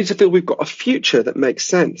 You need to feel we've got a future that makes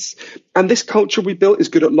sense. And this culture we built is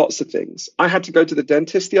good at lots of things. I had to go to the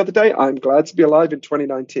dentist the other day. I'm glad to be alive in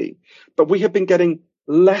 2019. But we have been getting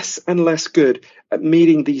less and less good at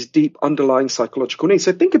meeting these deep underlying psychological needs.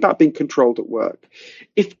 So think about being controlled at work.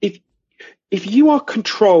 If you are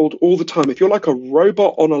controlled all the time, if you're like a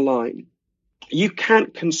robot on a line, you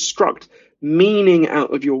can't construct meaning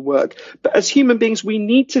out of your work. But as human beings, we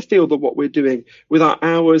need to feel that what we're doing with our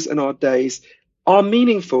hours and our days are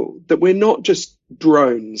meaningful, that we're not just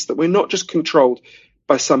drones, that we're not just controlled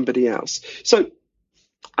by somebody else. So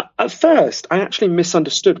at first, I actually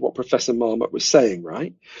misunderstood what Professor Marmot was saying,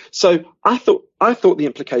 right? So I thought the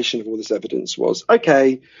implication of all this evidence was,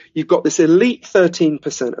 okay, you've got this elite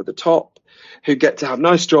 13% at the top who get to have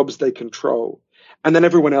nice jobs they control. And then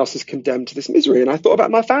everyone else is condemned to this misery. And I thought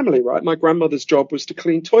about my family, right? My grandmother's job was to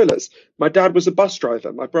clean toilets. My dad was a bus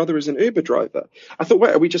driver. My brother is an Uber driver. I thought,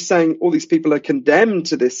 wait, are we just saying all these people are condemned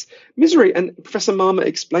to this misery? And Professor Marmot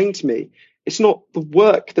explained to me, it's not the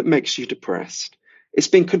work that makes you depressed. It's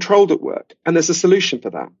being controlled at work. And there's a solution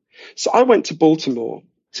for that. So I went to Baltimore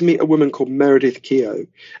to meet a woman called Meredith Keogh.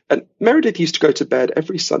 And Meredith used to go to bed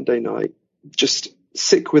every Sunday night, just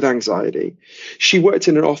sick with anxiety. She worked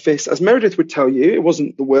in an office. As Meredith would tell you, it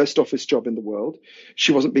wasn't the worst office job in the world.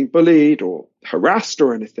 She wasn't being bullied or harassed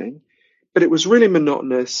or anything, but it was really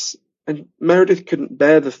monotonous. And Meredith couldn't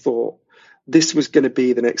bear the thought this was going to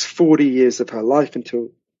be the next 40 years of her life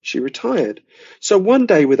until she retired. So one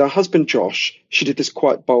day with her husband, Josh, she did this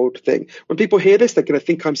quite bold thing. When people hear this, they're going to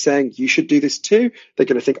think I'm saying you should do this too. They're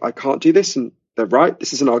going to think I can't do this. And they're right.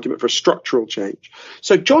 This is an argument for a structural change.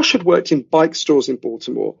 So Josh had worked in bike stores in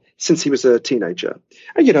Baltimore since he was a teenager.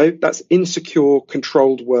 And, you know, that's insecure,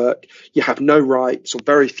 controlled work. You have no rights or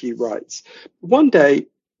very few rights. One day,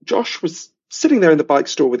 Josh was sitting there in the bike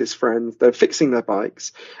store with his friends. They're fixing their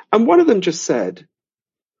bikes. And one of them just said,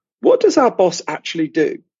 what does our boss actually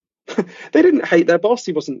do? They didn't hate their boss.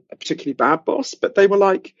 He wasn't a particularly bad boss, but they were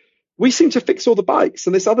like, we seem to fix all the bikes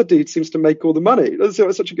and this other dude seems to make all the money. That's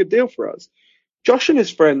such a good deal for us. Josh and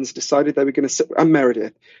his friends decided they were going to, and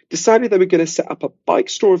Meredith decided they were going to set up a bike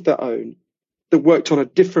store of their own that worked on a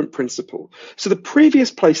different principle. So the previous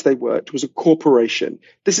place they worked was a corporation.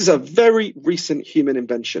 This is a very recent human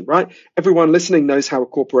invention, right? Everyone listening knows how a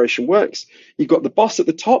corporation works. You've got the boss at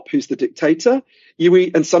the top, who's the dictator.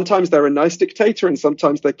 And sometimes they're a nice dictator and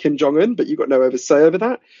sometimes they're Kim Jong-un, but you've got no say over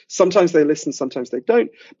that. Sometimes they listen, sometimes they don't.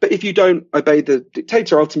 But if you don't obey the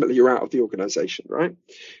dictator, ultimately you're out of the organization, right?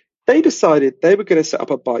 They decided they were going to set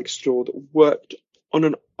up a bike store that worked on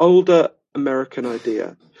an older American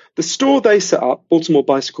idea. The store they set up, Baltimore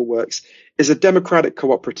Bicycle Works, is a democratic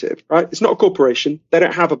cooperative, right? It's not a corporation. They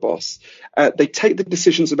don't have a boss. They take the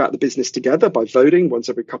decisions about the business together by voting once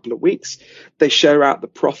every couple of weeks. They share out the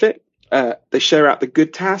profit. They share out the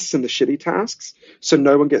good tasks and the shitty tasks, so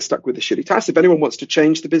no one gets stuck with the shitty tasks. If anyone wants to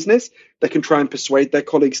change the business, they can try and persuade their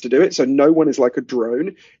colleagues to do it, so no one is like a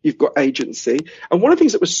drone. You've got agency. And one of the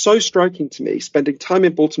things that was so striking to me, spending time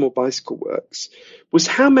in Baltimore Bicycle Works, was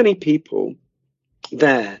how many people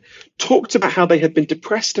there talked about how they had been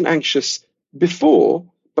depressed and anxious before,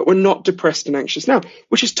 but were not depressed and anxious now,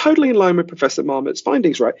 which is totally in line with Professor Marmot's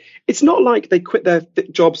findings, right? It's not like they quit their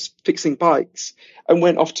jobs fixing bikes and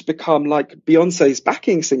went off to become like Beyonce's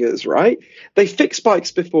backing singers, right? They fixed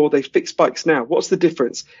bikes before, they fix bikes now. What's the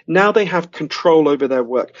difference? Now they have control over their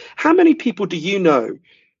work. How many people do you know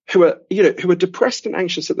who are depressed and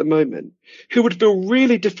anxious at the moment, who would feel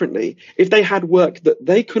really differently if they had work that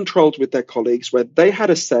they controlled with their colleagues, where they had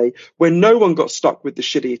a say, where no one got stuck with the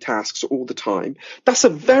shitty tasks all the time? That's a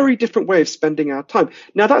very different way of spending our time.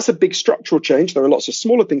 Now, that's a big structural change. There are lots of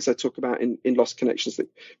smaller things I talk about in Lost Connections that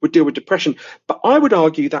would deal with depression. But I would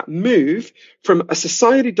argue that move from a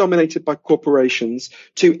society dominated by corporations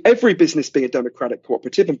to every business being a democratic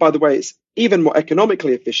cooperative, and by the way, it's even more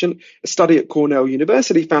economically efficient. A study at Cornell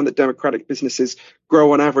University found that democratic businesses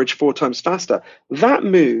grow on average 4 times faster. That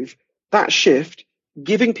move, that shift,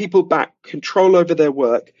 giving people back control over their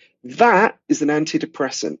work, that is an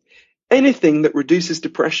antidepressant. Anything that reduces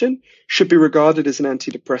depression should be regarded as an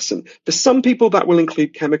antidepressant. For some people, that will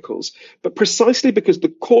include chemicals, but precisely because the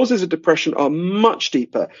causes of depression are much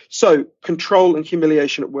deeper. So control and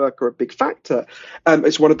humiliation at work are a big factor.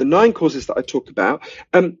 It's one of the 9 causes that I talk about.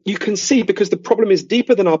 You can see, because the problem is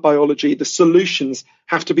deeper than our biology, the solutions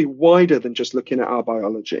have to be wider than just looking at our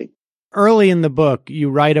biology. Early in the book, you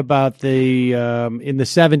write about the in the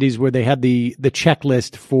 70s where they had the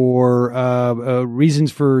checklist for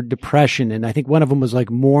reasons for depression, and I think one of them was like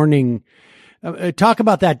mourning. Talk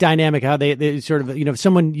about that dynamic, how they sort of, if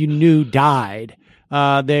someone you knew died,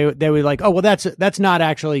 they were like, oh well, that's not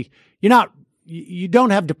actually, you don't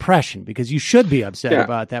have depression because you should be upset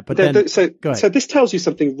about that. But so this tells you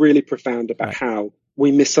something really profound about how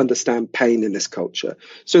we misunderstand pain in this culture.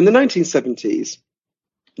 So in the 1970s.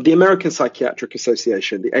 The American Psychiatric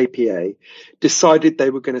Association, the APA, decided they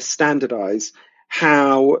were going to standardize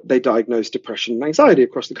how they diagnose depression and anxiety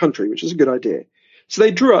across the country, which is a good idea. So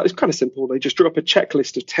they drew up, it's kind of simple, they just drew up a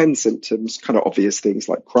checklist of 10 symptoms, kind of obvious things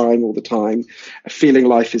like crying all the time, feeling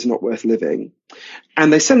life is not worth living.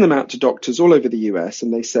 And they send them out to doctors all over the US,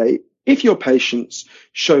 and they say, if your patients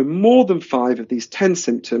show more than 5 of these 10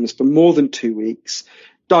 symptoms for more than 2 weeks,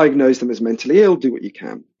 diagnose them as mentally ill, do what you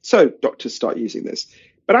can. So doctors start using this.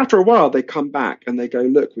 But after a while, they come back and they go,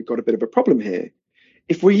 look, we've got a bit of a problem here.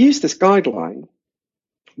 If we use this guideline,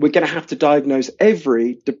 we're going to have to diagnose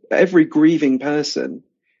every grieving person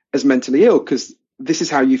as mentally ill, because this is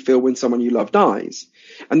how you feel when someone you love dies.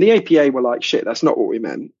 And the APA were like, shit, that's not what we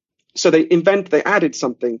meant. So they added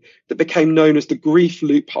something that became known as the grief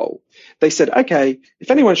loophole. They said, okay, if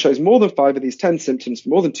anyone shows more than 5 of these 10 symptoms for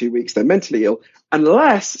more than 2 weeks, they're mentally ill,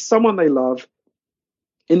 unless someone they love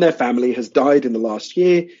in their family has died in the last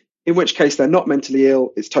year, in which case they're not mentally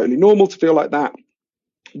ill. It's totally normal to feel like that.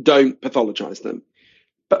 Don't pathologize them.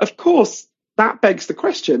 But of course, that begs the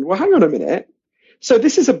question, well, hang on a minute. So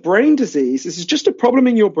this is a brain disease. This is just a problem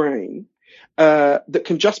in your brain that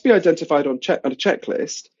can just be identified on a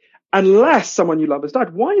checklist, unless someone you love has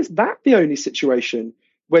died. Why is that the only situation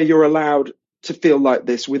where you're allowed to feel like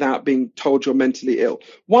this without being told you're mentally ill?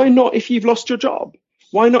 Why not if you've lost your job?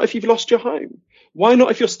 Why not if you've lost your home? Why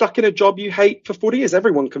not if you're stuck in a job you hate for 40 years?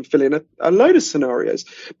 Everyone can fill in a load of scenarios.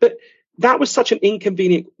 But that was such an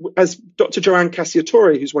inconvenient, as Dr. Joanne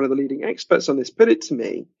Cacciatore, who's one of the leading experts on this, put it to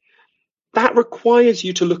me, that requires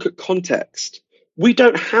you to look at context. We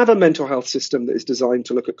don't have a mental health system that is designed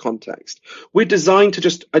to look at context. We're designed to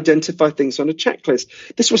just identify things on a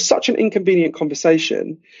checklist. This was such an inconvenient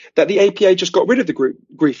conversation that the APA just got rid of the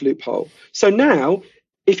grief loophole. So now,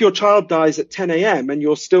 if your child dies at 10 a.m. and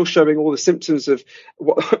you're still showing all the symptoms of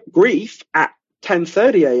grief at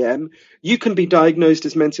 10:30 a.m., you can be diagnosed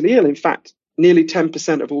as mentally ill. In fact, nearly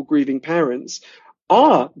 10% of all grieving parents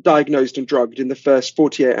are diagnosed and drugged in the first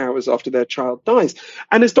 48 hours after their child dies.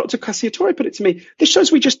 And as Dr. Cacciatore put it to me, this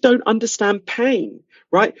shows we just don't understand pain,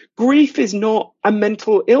 right? Grief is not a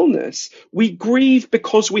mental illness. We grieve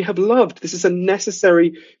because we have loved. This is a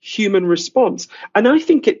necessary human response. And I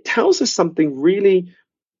think it tells us something really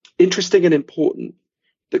interesting and important,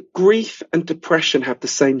 that grief and depression have the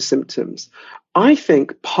same symptoms. I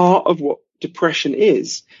think part of what depression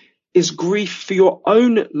is grief for your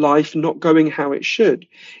own life not going how it should.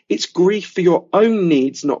 It's grief for your own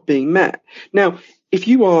needs not being met. Now, if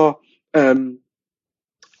you are,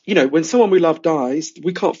 when someone we love dies,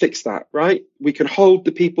 we can't fix that, right? We can hold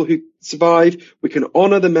the people who survive. We can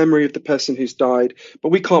honor the memory of the person who's died, but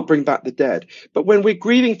we can't bring back the dead. But when we're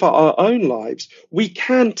grieving for our own lives, we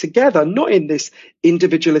can together, not in this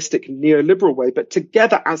individualistic neoliberal way, but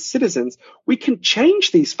together as citizens, we can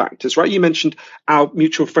change these factors, right? You mentioned our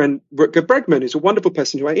mutual friend, Rutger Bregman, who's a wonderful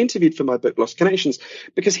person who I interviewed for my book, Lost Connections,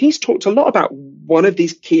 because he's talked a lot about one of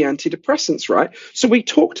these key antidepressants, right? So we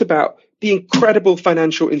talked about the incredible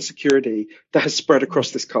financial insecurity that has spread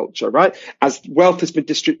across this culture, right? As wealth has been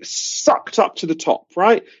sucked up to the top,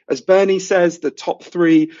 right? As Bernie says, the top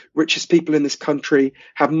 3 richest people in this country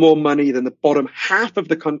have more money than the bottom half of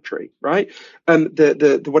the country, right?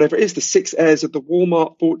 The whatever it is, the 6 heirs of the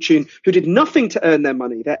Walmart fortune who did nothing to earn their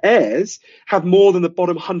money, their heirs have more than the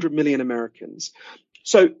bottom 100 million Americans.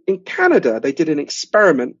 So in Canada, they did an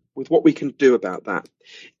experiment with what we can do about that.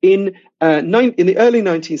 In the early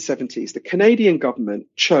 1970s, the Canadian government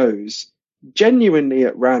chose, genuinely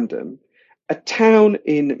at random, a town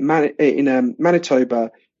in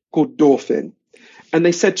Manitoba called Dauphin. And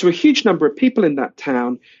they said to a huge number of people in that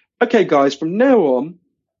town, okay, guys, from now on,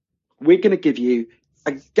 we're going to give you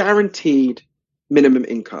a guaranteed minimum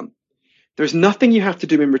income. There's nothing you have to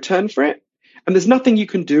do in return for it. And there's nothing you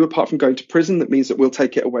can do apart from going to prison that means that we'll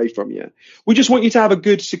take it away from you. We just want you to have a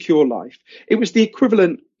good, secure life. It was the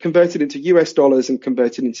equivalent, converted into US dollars and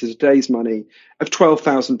converted into today's money, of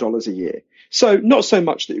 $12,000 a year. So not so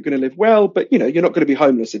much that you're going to live well, but you're not going to be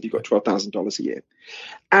homeless if you've got $12,000 a year.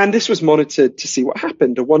 And this was monitored to see what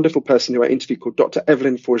happened. A wonderful person who I interviewed called Dr.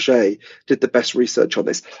 Evelyn Forget did the best research on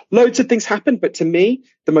this. Loads of things happened, but to me,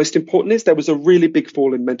 the most important is there was a really big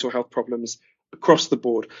fall in mental health problems across the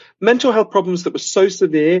board. Mental health problems that were so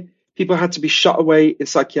severe, people had to be shut away in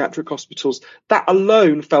psychiatric hospitals. That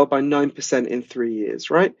alone fell by 9% in 3 years,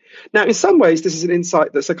 right? Now, in some ways, this is an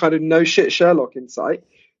insight that's a kind of no shit Sherlock insight.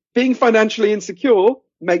 Being financially insecure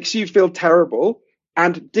makes you feel terrible,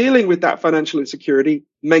 and dealing with that financial insecurity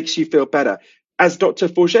makes you feel better. As Dr.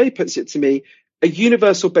 Forget puts it to me, a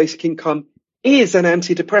universal basic income is an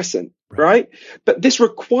antidepressant, right? But this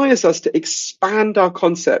requires us to expand our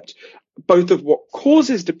concept both of what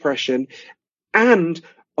causes depression and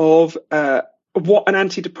of what an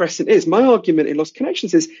antidepressant is. My argument in Lost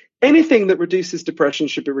Connections is anything that reduces depression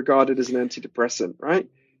should be regarded as an antidepressant, right?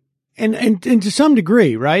 And to some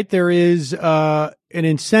degree, right, there is an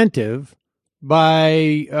incentive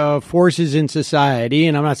by forces in society,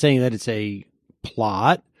 and I'm not saying that it's a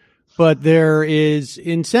plot, but there is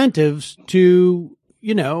incentives to,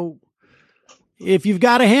 if you've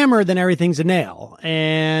got a hammer, then everything's a nail.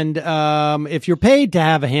 And if you're paid to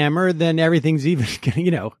have a hammer, then everything's even,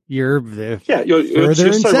 you're further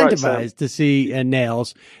incentivized to see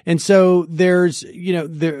nails. And so there's,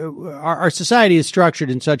 our society is structured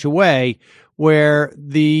in such a way where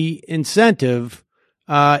the incentive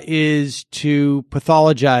is to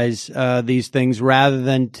pathologize these things rather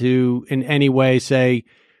than to in any way say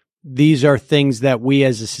these are things that we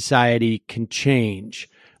as a society can change.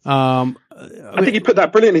 I think you put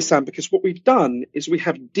that brilliantly, Sam, because what we've done is we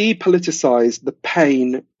have depoliticized the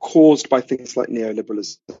pain caused by things like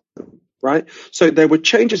neoliberalism, right? So there were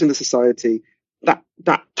changes in the society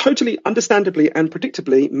that totally understandably and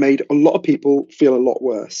predictably made a lot of people feel a lot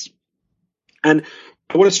worse. And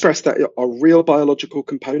I want to stress that are real biological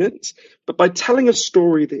components, but by telling a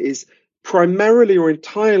story that is primarily or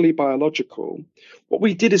entirely biological, what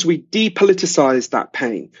we did is we depoliticized that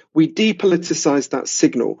pain. We depoliticized that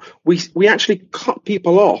signal. We actually cut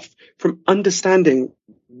people off from understanding,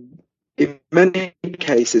 in many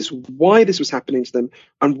cases, why this was happening to them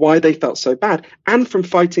and why they felt so bad, and from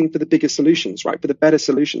fighting for the bigger solutions, right, for the better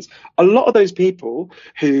solutions. A lot of those people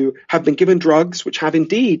who have been given drugs, which have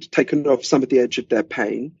indeed taken off some of the edge of their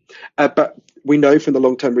pain, but we know from the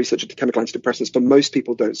long-term research of chemical antidepressants, for most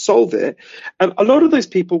people don't solve it. A lot of those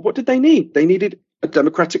people, what did they need? They needed a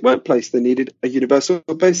democratic workplace. They needed a universal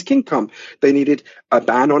basic income. They needed a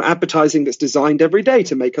ban on advertising that's designed every day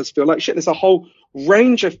to make us feel like shit. There's a whole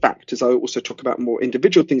range of factors. I also talk about more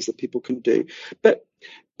individual things that people can do. But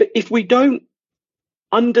if we don't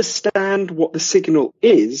understand what the signal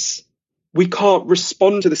is, we can't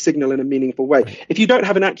respond to the signal in a meaningful way. If you don't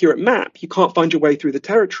have an accurate map, you can't find your way through the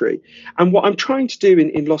territory. And what I'm trying to do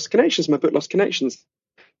in Lost Connections, my book Lost Connections,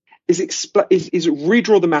 is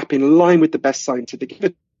redraw the map in line with the best scientific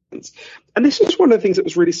evidence. And this was one of the things that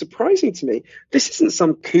was really surprising to me. This isn't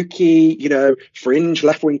some kooky, fringe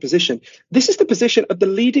left-wing position. This is the position of the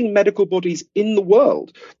leading medical bodies in the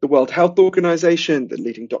world World Health Organization, the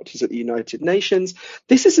leading doctors at the United Nations.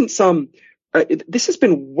 This isn't some... this has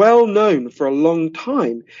been well known for a long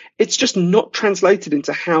time. It's just not translated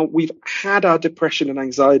into how we've had our depression and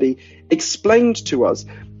anxiety explained to us.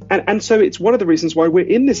 And so it's one of the reasons why we're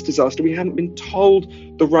in this disaster. We haven't been told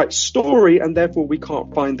the right story, and therefore we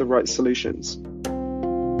can't find the right solutions.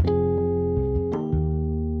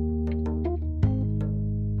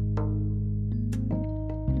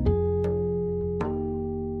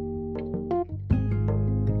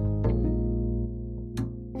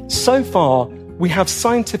 So far, we have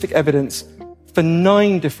scientific evidence for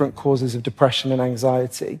 9 different causes of depression and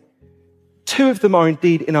anxiety. 2 of them are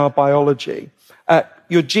indeed in our biology.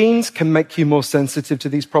 Your genes can make you more sensitive to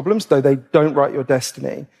these problems, though they don't write your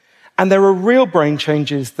destiny. And there are real brain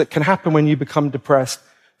changes that can happen when you become depressed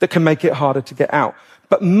that can make it harder to get out.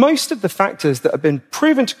 But most of the factors that have been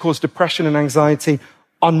proven to cause depression and anxiety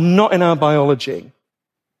are not in our biology.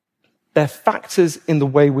 They're factors in the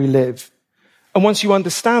way we live. And once you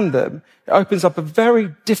understand them, it opens up a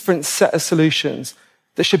very different set of solutions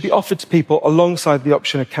that should be offered to people alongside the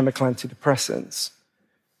option of chemical antidepressants.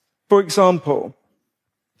 For example,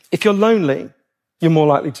 if you're lonely, you're more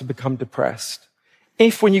likely to become depressed.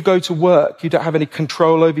 If when you go to work, you don't have any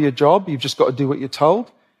control over your job, you've just got to do what you're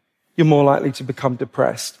told, you're more likely to become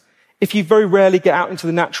depressed. If you very rarely get out into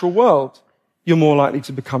the natural world, you're more likely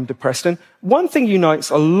to become depressed. And one thing unites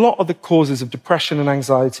a lot of the causes of depression and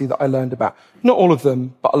anxiety that I learned about. Not all of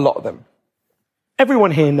them, but a lot of them.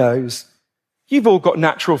 Everyone here knows you've all got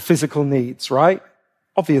natural physical needs, right?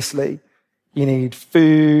 Obviously, you need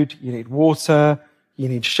food, you need water, you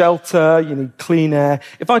need shelter, you need clean air.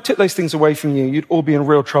 If I took those things away from you, you'd all be in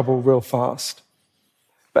real trouble real fast.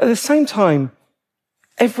 But at the same time,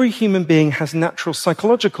 every human being has natural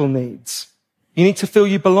psychological needs. You need to feel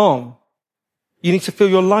you belong. You need to feel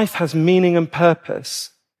your life has meaning and purpose.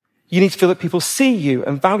 You need to feel that people see you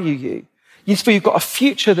and value you. You need to feel you've got a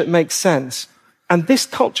future that makes sense. And this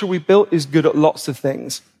culture we built is good at lots of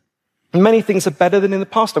things. Many things are better than in the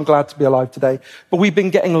past. I'm glad to be alive today. But we've been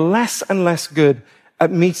getting less and less good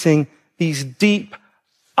at meeting these deep,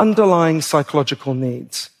 underlying psychological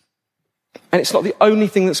needs. And it's not the only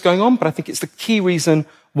thing that's going on, but I think it's the key reason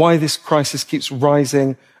why this crisis keeps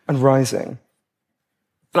rising and rising.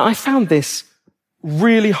 And I found this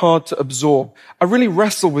really hard to absorb. I really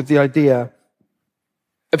wrestle with the idea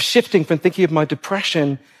of shifting from thinking of my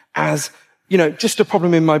depression as, just a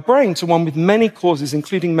problem in my brain to one with many causes,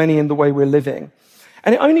 including many in the way we're living.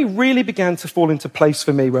 And it only really began to fall into place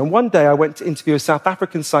for me when one day I went to interview a South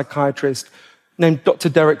African psychiatrist named Dr.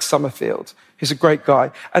 Derek Summerfield, who's a great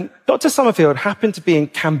guy. And Dr. Summerfield happened to be in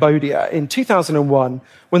Cambodia in 2001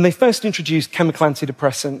 when they first introduced chemical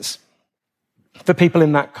antidepressants for people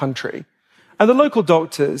in that country. And the local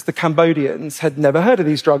doctors, the Cambodians, had never heard of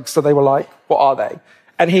these drugs, so they were like, what are they?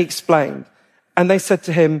 And he explained. And they said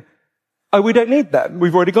to him, oh, we don't need them.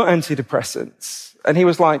 We've already got antidepressants. And he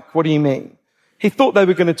was like, what do you mean? He thought they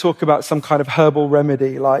were going to talk about some kind of herbal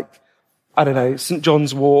remedy like, I don't know, St.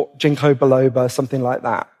 John's wort, ginkgo biloba, something like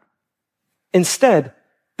that. Instead,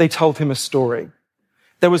 they told him a story.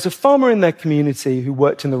 There was a farmer in their community who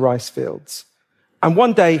worked in the rice fields. And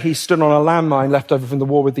one day he stood on a landmine left over from the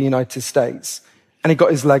war with the United States, and he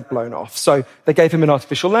got his leg blown off. So they gave him an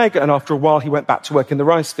artificial leg, and after a while he went back to work in the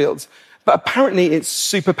rice fields. But apparently it's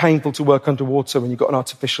super painful to work underwater when you've got an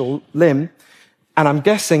artificial limb. And I'm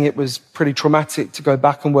guessing it was pretty traumatic to go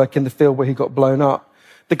back and work in the field where he got blown up.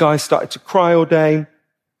 The guy started to cry all day.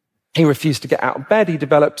 He refused to get out of bed. He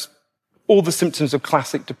developed all the symptoms of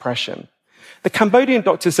classic depression. The Cambodian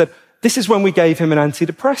doctor said, this is when we gave him an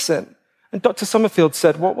antidepressant. And Dr. Summerfield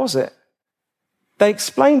said, what was it? They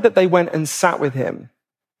explained that they went and sat with him.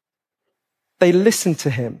 They listened to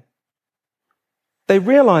him. They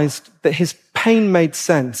realized that his pain made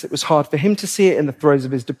sense. It was hard for him to see it in the throes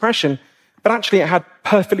of his depression, but actually it had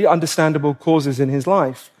perfectly understandable causes in his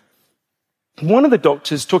life. One of the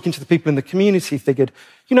doctors, talking to the people in the community, figured,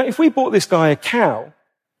 if we bought this guy a cow,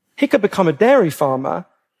 he could become a dairy farmer.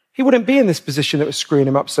 He wouldn't be in this position that was screwing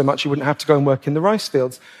him up so much he wouldn't have to go and work in the rice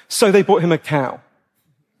fields. So they bought him a cow.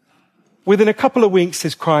 Within a couple of weeks,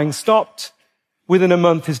 his crying stopped. Within a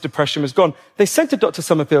month, his depression was gone. They said to Dr.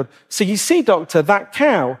 Summerfield, so you see, doctor, that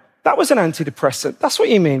cow, that was an antidepressant. That's what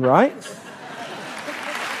you mean, right?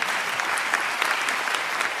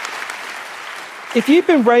 If you've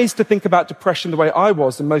been raised to think about depression the way I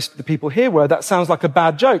was, and most of the people here were, that sounds like a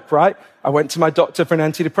bad joke, right? I went to my doctor for an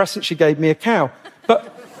antidepressant, she gave me a cow. But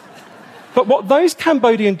what those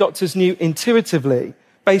Cambodian doctors knew intuitively,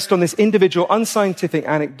 based on this individual unscientific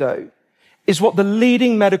anecdote, is what the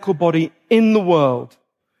leading medical body in the World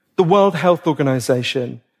Health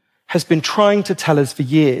Organization, has been trying to tell us for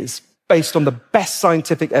years, based on the best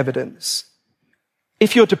scientific evidence.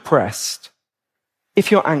 If you're depressed,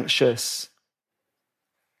 if you're anxious,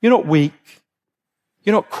 you're not weak,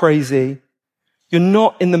 you're not crazy, you're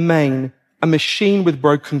not, in the main, a machine with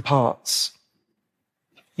broken parts.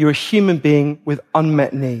 You're a human being with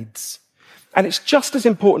unmet needs. And it's just as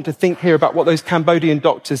important to think here about what those Cambodian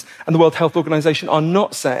doctors and the World Health Organization are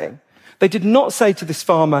not saying. They did not say to this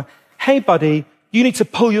farmer, hey, buddy, you need to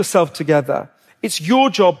pull yourself together. It's your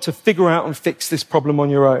job to figure out and fix this problem on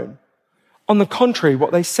your own. On the contrary,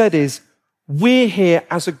 what they said is, we're here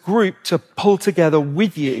as a group to pull together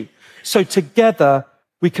with you. So together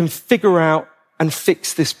we can figure out and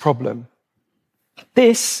fix this problem.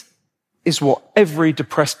 This is what every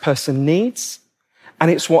depressed person needs,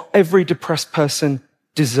 and it's what every depressed person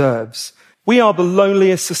deserves. We are the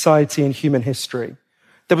loneliest society in human history.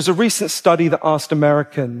 There was a recent study that asked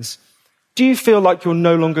Americans, do you feel like you're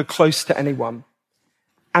no longer close to anyone?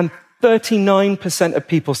 And 39% of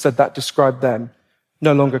people said that described them.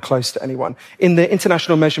 No longer close to anyone. In the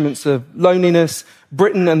international measurements of loneliness,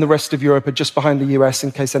 Britain and the rest of Europe are just behind the US,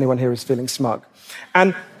 in case anyone here is feeling smug.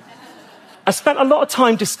 And I spent a lot of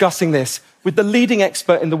time discussing this with the leading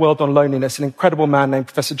expert in the world on loneliness, an incredible man named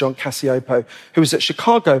Professor John Cacioppo, who was at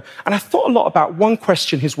Chicago. And I thought a lot about one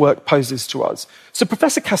question his work poses to us. So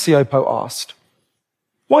Professor Cacioppo asked,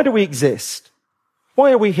 why do we exist?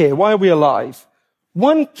 Why are we here? Why are we alive?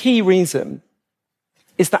 One key reason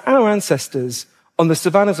is that our ancestors on the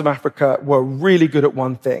savannas of Africa were really good at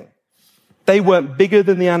one thing. They weren't bigger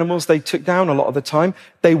than the animals they took down a lot of the time.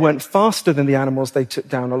 They weren't faster than the animals they took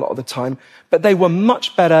down a lot of the time. But they were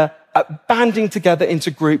much better at banding together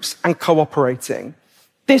into groups and cooperating.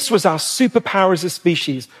 This was our superpower as a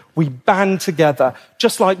species. We band together.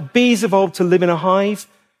 Just like bees evolved to live in a hive,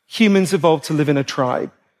 humans evolved to live in a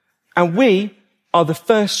tribe. And we are the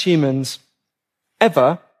first humans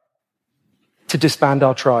ever to disband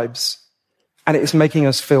our tribes. And it is making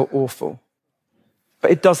us feel awful.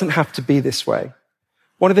 But it doesn't have to be this way.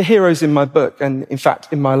 One of the heroes in my book, and in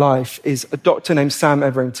fact in my life, is a doctor named Sam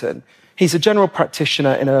Everington. He's a general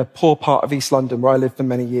practitioner in a poor part of East London where I lived for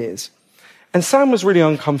many years. And Sam was really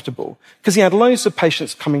uncomfortable because he had loads of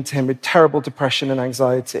patients coming to him with terrible depression and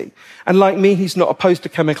anxiety. And like me, he's not opposed to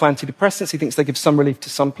chemical antidepressants. He thinks they give some relief to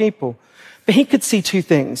some people. But he could see two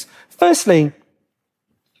things. Firstly,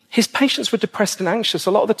 his patients were depressed and anxious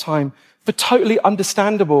a lot of the time for totally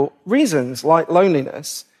understandable reasons, like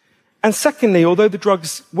loneliness. And secondly, although the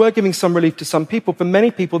drugs were giving some relief to some people, for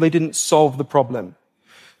many people, they didn't solve the problem,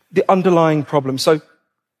 the underlying problem. So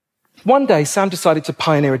one day, Sam decided to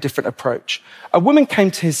pioneer a different approach. A woman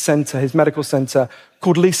came to his center, his medical center,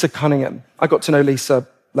 called Lisa Cunningham. I got to know Lisa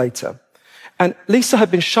later. And Lisa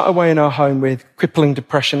had been shut away in her home with crippling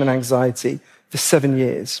depression and anxiety for 7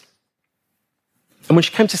 years. And when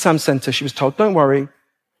she came to Sam's center, she was told, don't worry,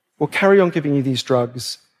 we'll carry on giving you these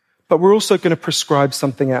drugs, but we're also going to prescribe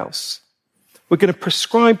something else. We're going to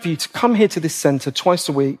prescribe for you to come here to this center twice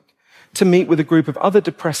a week to meet with a group of other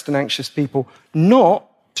depressed and anxious people, not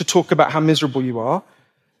to talk about how miserable you are,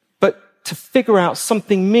 but to figure out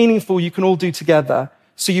something meaningful you can all do together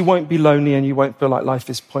so you won't be lonely and you won't feel like life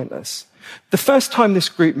is pointless. The first time this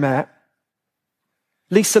group met,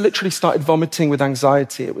 Lisa literally started vomiting with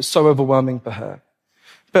anxiety. It was so overwhelming for her.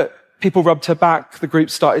 But people rubbed her back. The group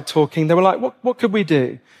started talking. They were like, what could we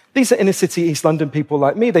do? These are inner city East London people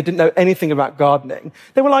like me. They didn't know anything about gardening.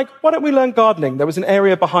 They were like, why don't we learn gardening? There was an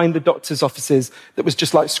area behind the doctor's offices that was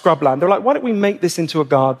just like scrubland. They were like, why don't we make this into a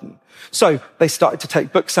garden? So they started to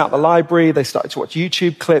take books out of the library. They started to watch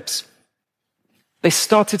YouTube clips. They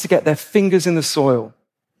started to get their fingers in the soil.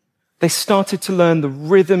 They started to learn the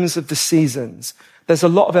rhythms of the seasons. There's a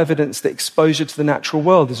lot of evidence that exposure to the natural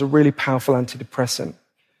world is a really powerful antidepressant.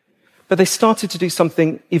 But they started to do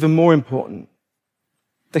something even more important.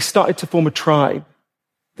 They started to form a tribe.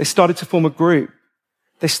 They started to form a group.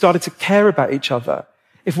 They started to care about each other.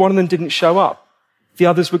 If one of them didn't show up, the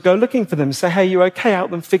others would go looking for them and say, hey, you okay?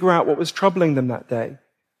 Help them figure out what was troubling them that day.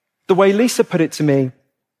 The way Lisa put it to me,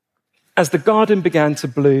 as the garden began to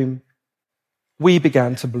bloom, we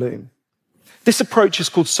began to bloom. This approach is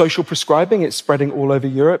called social prescribing. It's spreading all over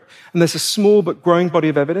Europe. And there's a small but growing body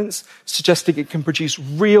of evidence suggesting it can produce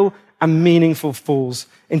real and meaningful falls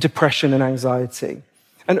in depression and anxiety.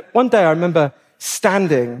 And one day I remember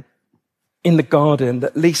standing in the garden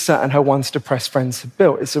that Lisa and her once depressed friends had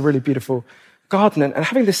built. It's a really beautiful garden. And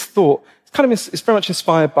having this thought, it's very much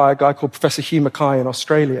inspired by a guy called Professor Hugh Mackay in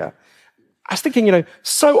Australia. I was thinking,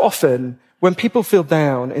 so often when people feel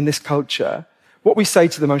down in this culture, what we say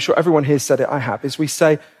to them, I'm sure everyone here said it, I have, is we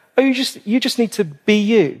say, oh, you just need to be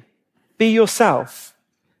you. Be yourself.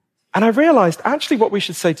 And I realized actually what we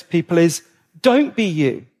should say to people is, don't be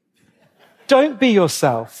you. Don't be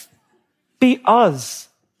yourself. Be us.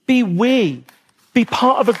 Be we. Be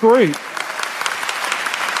part of a group.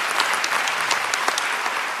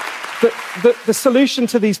 The solution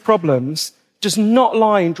to these problems does not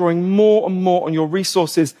lie in drawing more and more on your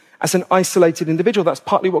resources as an isolated individual. That's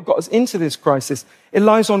partly what got us into this crisis. It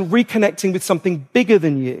lies on reconnecting with something bigger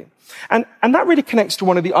than you. And that really connects to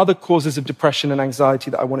one of the other causes of depression and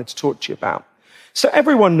anxiety that I wanted to talk to you about. So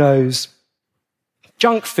everyone knows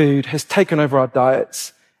junk food has taken over our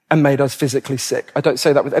diets and made us physically sick. I don't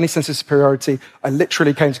say that with any sense of superiority. I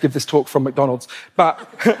literally came to give this talk from McDonald's. But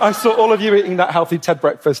I saw all of you eating that healthy TED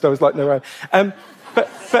breakfast. I was like, no way.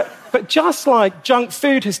 But just like junk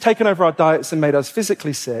food has taken over our diets and made us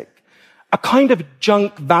physically sick, a kind of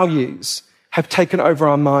junk values have taken over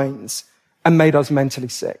our minds and made us mentally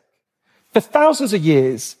sick. For thousands of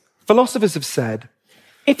years, philosophers have said,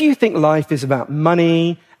 if you think life is about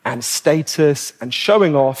money and status and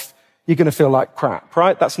showing off, you're going to feel like crap,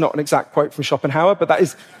 right? That's not an exact quote from Schopenhauer, but that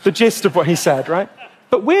is the gist of what he said, right?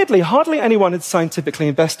 But weirdly, hardly anyone had scientifically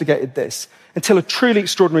investigated this until a truly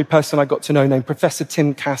extraordinary person I got to know named Professor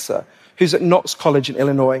Tim Kasser, who's at Knox College in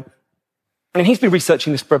Illinois. And he's been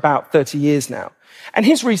researching this for about 30 years now. And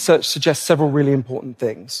his research suggests several really important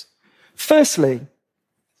things. Firstly,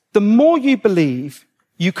 the more you believe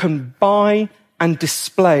you can buy and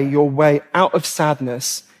display your way out of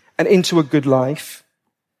sadness and into a good life,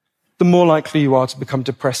 the more likely you are to become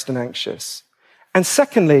depressed and anxious. And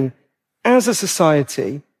secondly, as a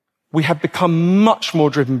society, we have become much more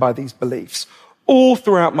driven by these beliefs. All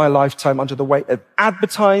throughout my lifetime, under the weight of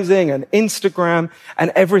advertising and Instagram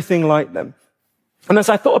and everything like them. And as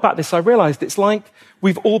I thought about this, I realized it's like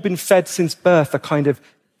we've all been fed since birth a kind of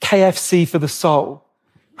KFC for the soul.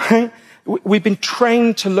 Right? We've been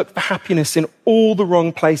trained to look for happiness in all the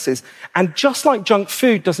wrong places. And just like junk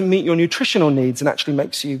food doesn't meet your nutritional needs and actually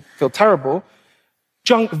makes you feel terrible,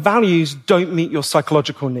 junk values don't meet your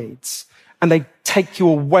psychological needs. And they take you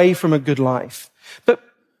away from a good life. But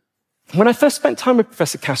when I first spent time with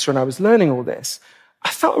Professor Kasser and I was learning all this, I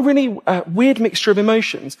felt a really weird mixture of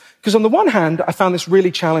emotions. Because on the one hand, I found this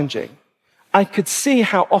really challenging. I could see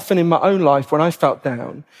how often in my own life, when I felt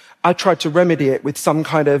down, I tried to remedy it with some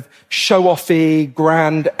kind of show-offy,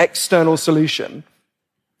 grand, external solution.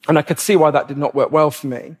 And I could see why that did not work well for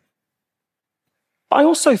me. But I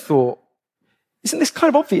also thought, isn't this kind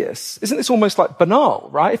of obvious? Isn't this almost like banal,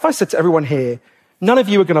 right? If I said to everyone here, none of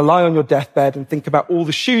you are going to lie on your deathbed and think about all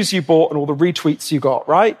the shoes you bought and all the retweets you got,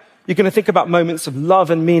 right? You're going to think about moments of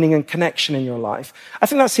love and meaning and connection in your life. I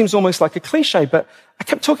think that seems almost like a cliche, but I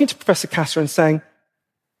kept talking to Professor Kasser and saying,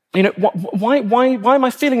 why am I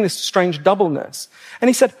feeling this strange doubleness? And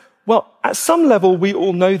he said, well, at some level, we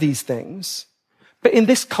all know these things, but in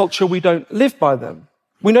this culture, we don't live by them.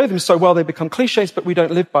 We know them so well, they become cliches, but we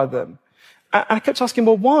don't live by them. And I kept asking,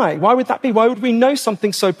 well, why? Why would that be? Why would we know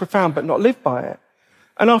something so profound but not live by it?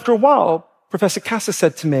 And after a while, Professor Kasser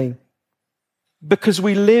said to me, because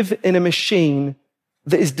we live in a machine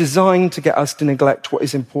that is designed to get us to neglect what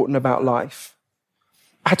is important about life.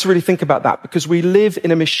 I had to really think about that, because we live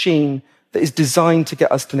in a machine that is designed to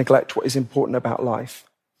get us to neglect what is important about life.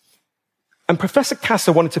 And Professor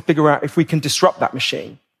Kasser wanted to figure out if we can disrupt that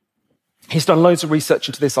machine. He's done loads of research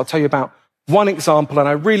into this. I'll tell you about one example, and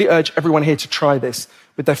I really urge everyone here to try this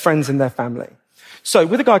with their friends and their family. So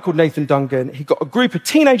with a guy called Nathan Dungan, he got a group of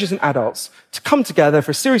teenagers and adults to come together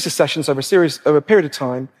for a series of sessions over a period of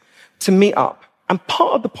time to meet up. And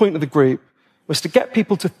part of the point of the group was to get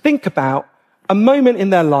people to think about a moment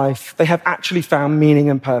in their life they have actually found meaning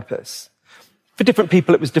and purpose. For different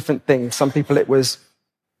people, it was different things. Some people, it was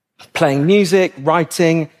playing music,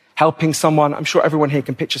 writing, helping someone. I'm sure everyone here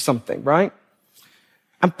can picture something, right?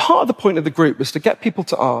 And part of the point of the group was to get people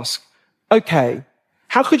to ask, okay,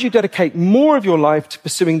 how could you dedicate more of your life to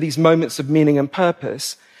pursuing these moments of meaning and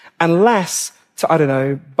purpose and less to, I don't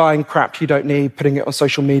know, buying crap you don't need, putting it on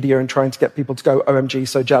social media and trying to get people to go, OMG,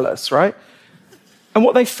 so jealous, right? And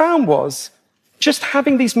what they found was just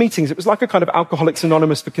having these meetings, it was like a kind of Alcoholics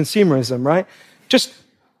Anonymous for consumerism, right? Just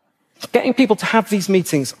Getting people to have these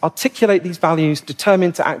meetings, articulate these values,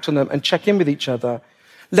 determine to act on them, and check in with each other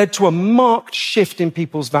led to a marked shift in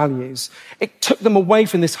people's values. It took them away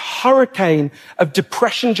from this hurricane of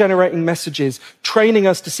depression-generating messages, training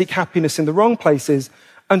us to seek happiness in the wrong places,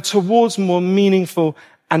 and towards more meaningful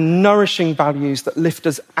and nourishing values that lift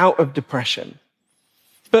us out of depression.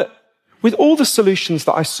 But with all the solutions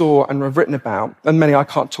that I saw and have written about, and many I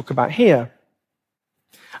can't talk about here,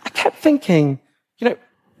 I kept thinking,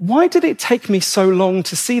 why did it take me so long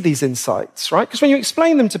to see these insights, right? Because when you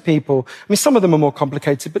explain them to people, some of them are more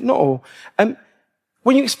complicated, but not all.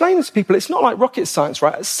 When you explain them to people, it's not like rocket science,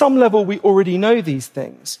 right? At some level, we already know these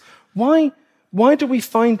things. Why do we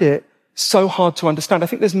find it so hard to understand? I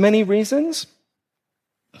think there's many reasons,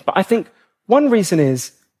 but I think one reason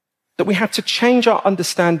is that we have to change our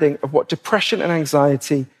understanding of what depression and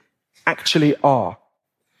anxiety actually are.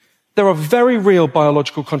 There are very real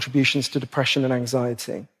biological contributions to depression and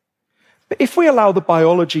anxiety. But if we allow the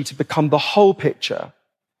biology to become the whole picture,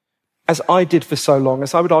 as I did for so long,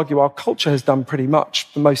 as I would argue our culture has done pretty much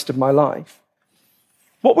for most of my life,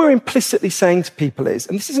 what we're implicitly saying to people is,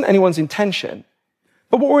 and this isn't anyone's intention,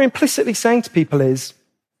 but what we're implicitly saying to people is,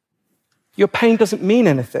 your pain doesn't mean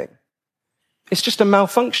anything. It's just a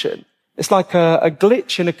malfunction. It's like a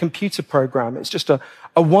glitch in a computer program. It's just a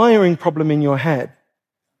wiring problem in your head.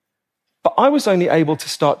 But I was only able to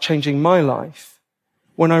start changing my life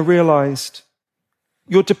when I realized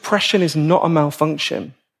your depression is not a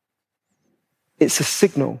malfunction. It's a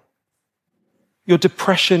signal. Your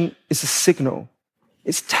depression is a signal.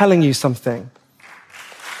 It's telling you something.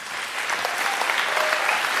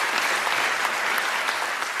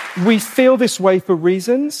 We feel this way for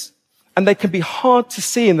reasons, and they can be hard to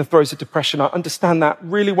see in the throes of depression. I understand that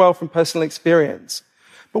really well from personal experience.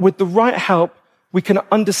 But with the right help, we can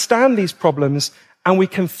understand these problems and we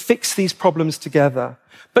can fix these problems together.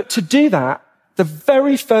 But to do that, the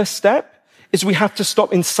very first step is we have to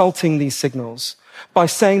stop insulting these signals by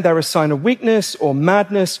saying they're a sign of weakness or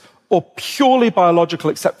madness or purely biological,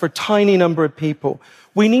 except for a tiny number of people.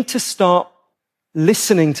 We need to start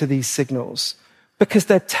listening to these signals because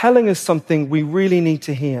they're telling us something we really need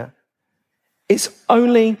to hear. It's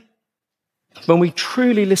only when we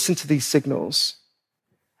truly listen to these signals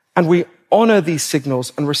and we honor these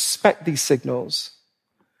signals and respect these signals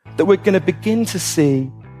that we're going to begin to see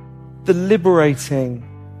the liberating,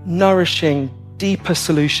 nourishing, deeper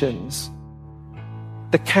solutions,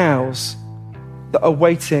 the cows that are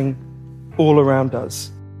waiting all around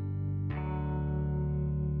us.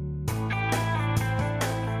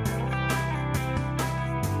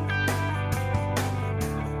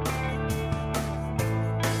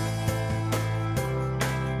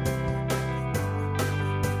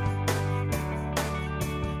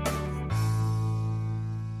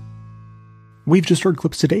 We've just heard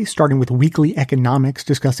clips today, starting with Weekly Economics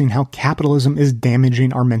discussing how capitalism is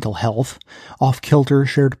damaging our mental health. Off Kilter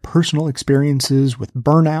shared personal experiences with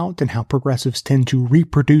burnout and how progressives tend to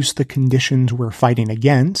reproduce the conditions we're fighting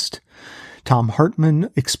against. Thom Hartmann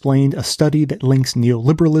explained a study that links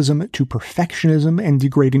neoliberalism to perfectionism and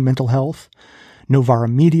degrading mental health. Novara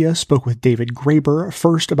Media spoke with David Graeber,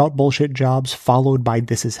 first about Bullshit Jobs, followed by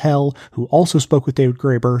This Is Hell, who also spoke with David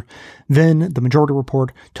Graeber. Then The Majority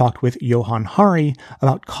Report talked with Johann Hari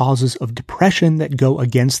about causes of depression that go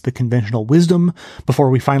against the conventional wisdom, before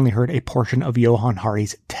we finally heard a portion of Johann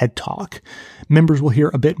Hari's TED Talk. Members will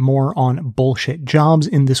hear a bit more on Bullshit Jobs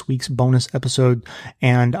in this week's bonus episode,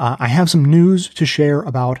 and I have some news to share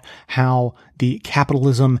about how the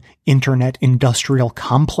capitalism internet industrial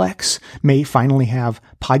complex may finally have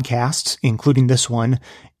podcasts, including this one,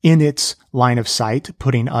 in its line of sight,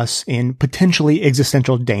 putting us in potentially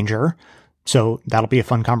existential danger. So that'll be a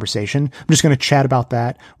fun conversation. I'm just going to chat about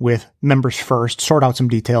that with members first, sort out some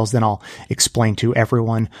details, then I'll explain to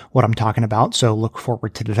everyone what I'm talking about. So look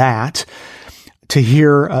forward to that. To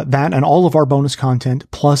hear that and all of our bonus content,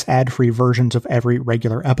 plus ad-free versions of every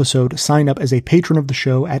regular episode, sign up as a patron of the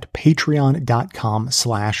show at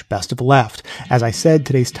patreon.com/bestofleft. As I said,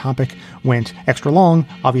 today's topic went extra long,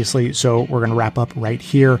 obviously, so we're going to wrap up right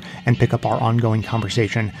here and pick up our ongoing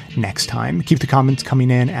conversation next time. Keep the comments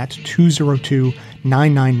coming in at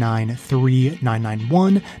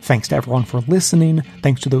 202-999-3991. Thanks to everyone for listening.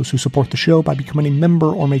 Thanks to those who support the show by becoming a member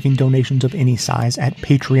or making donations of any size at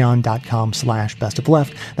patreon.com/bestofleft.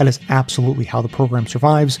 That is absolutely how the program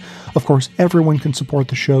survives. Of course, everyone can support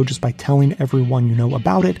the show just by telling everyone you know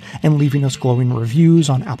about it and leaving us glowing reviews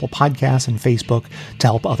on Apple Podcasts and Facebook to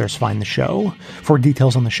help others find the show. For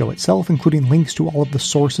details on the show itself, including links to all of the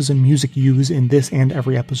sources and music used in this and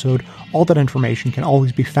every episode, all that information can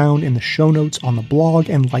always be found in the show notes on the blog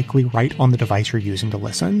and likely right on the device you're using to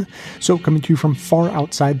listen. So coming to you from far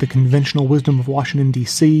outside the conventional wisdom of Washington,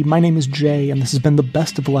 D.C., my name is Jay, and this has been the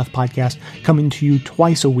Best of the Left podcast, coming to you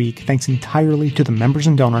twice a week, thanks entirely to the members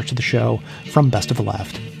and donors to the show from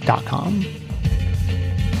bestoftheleft.com.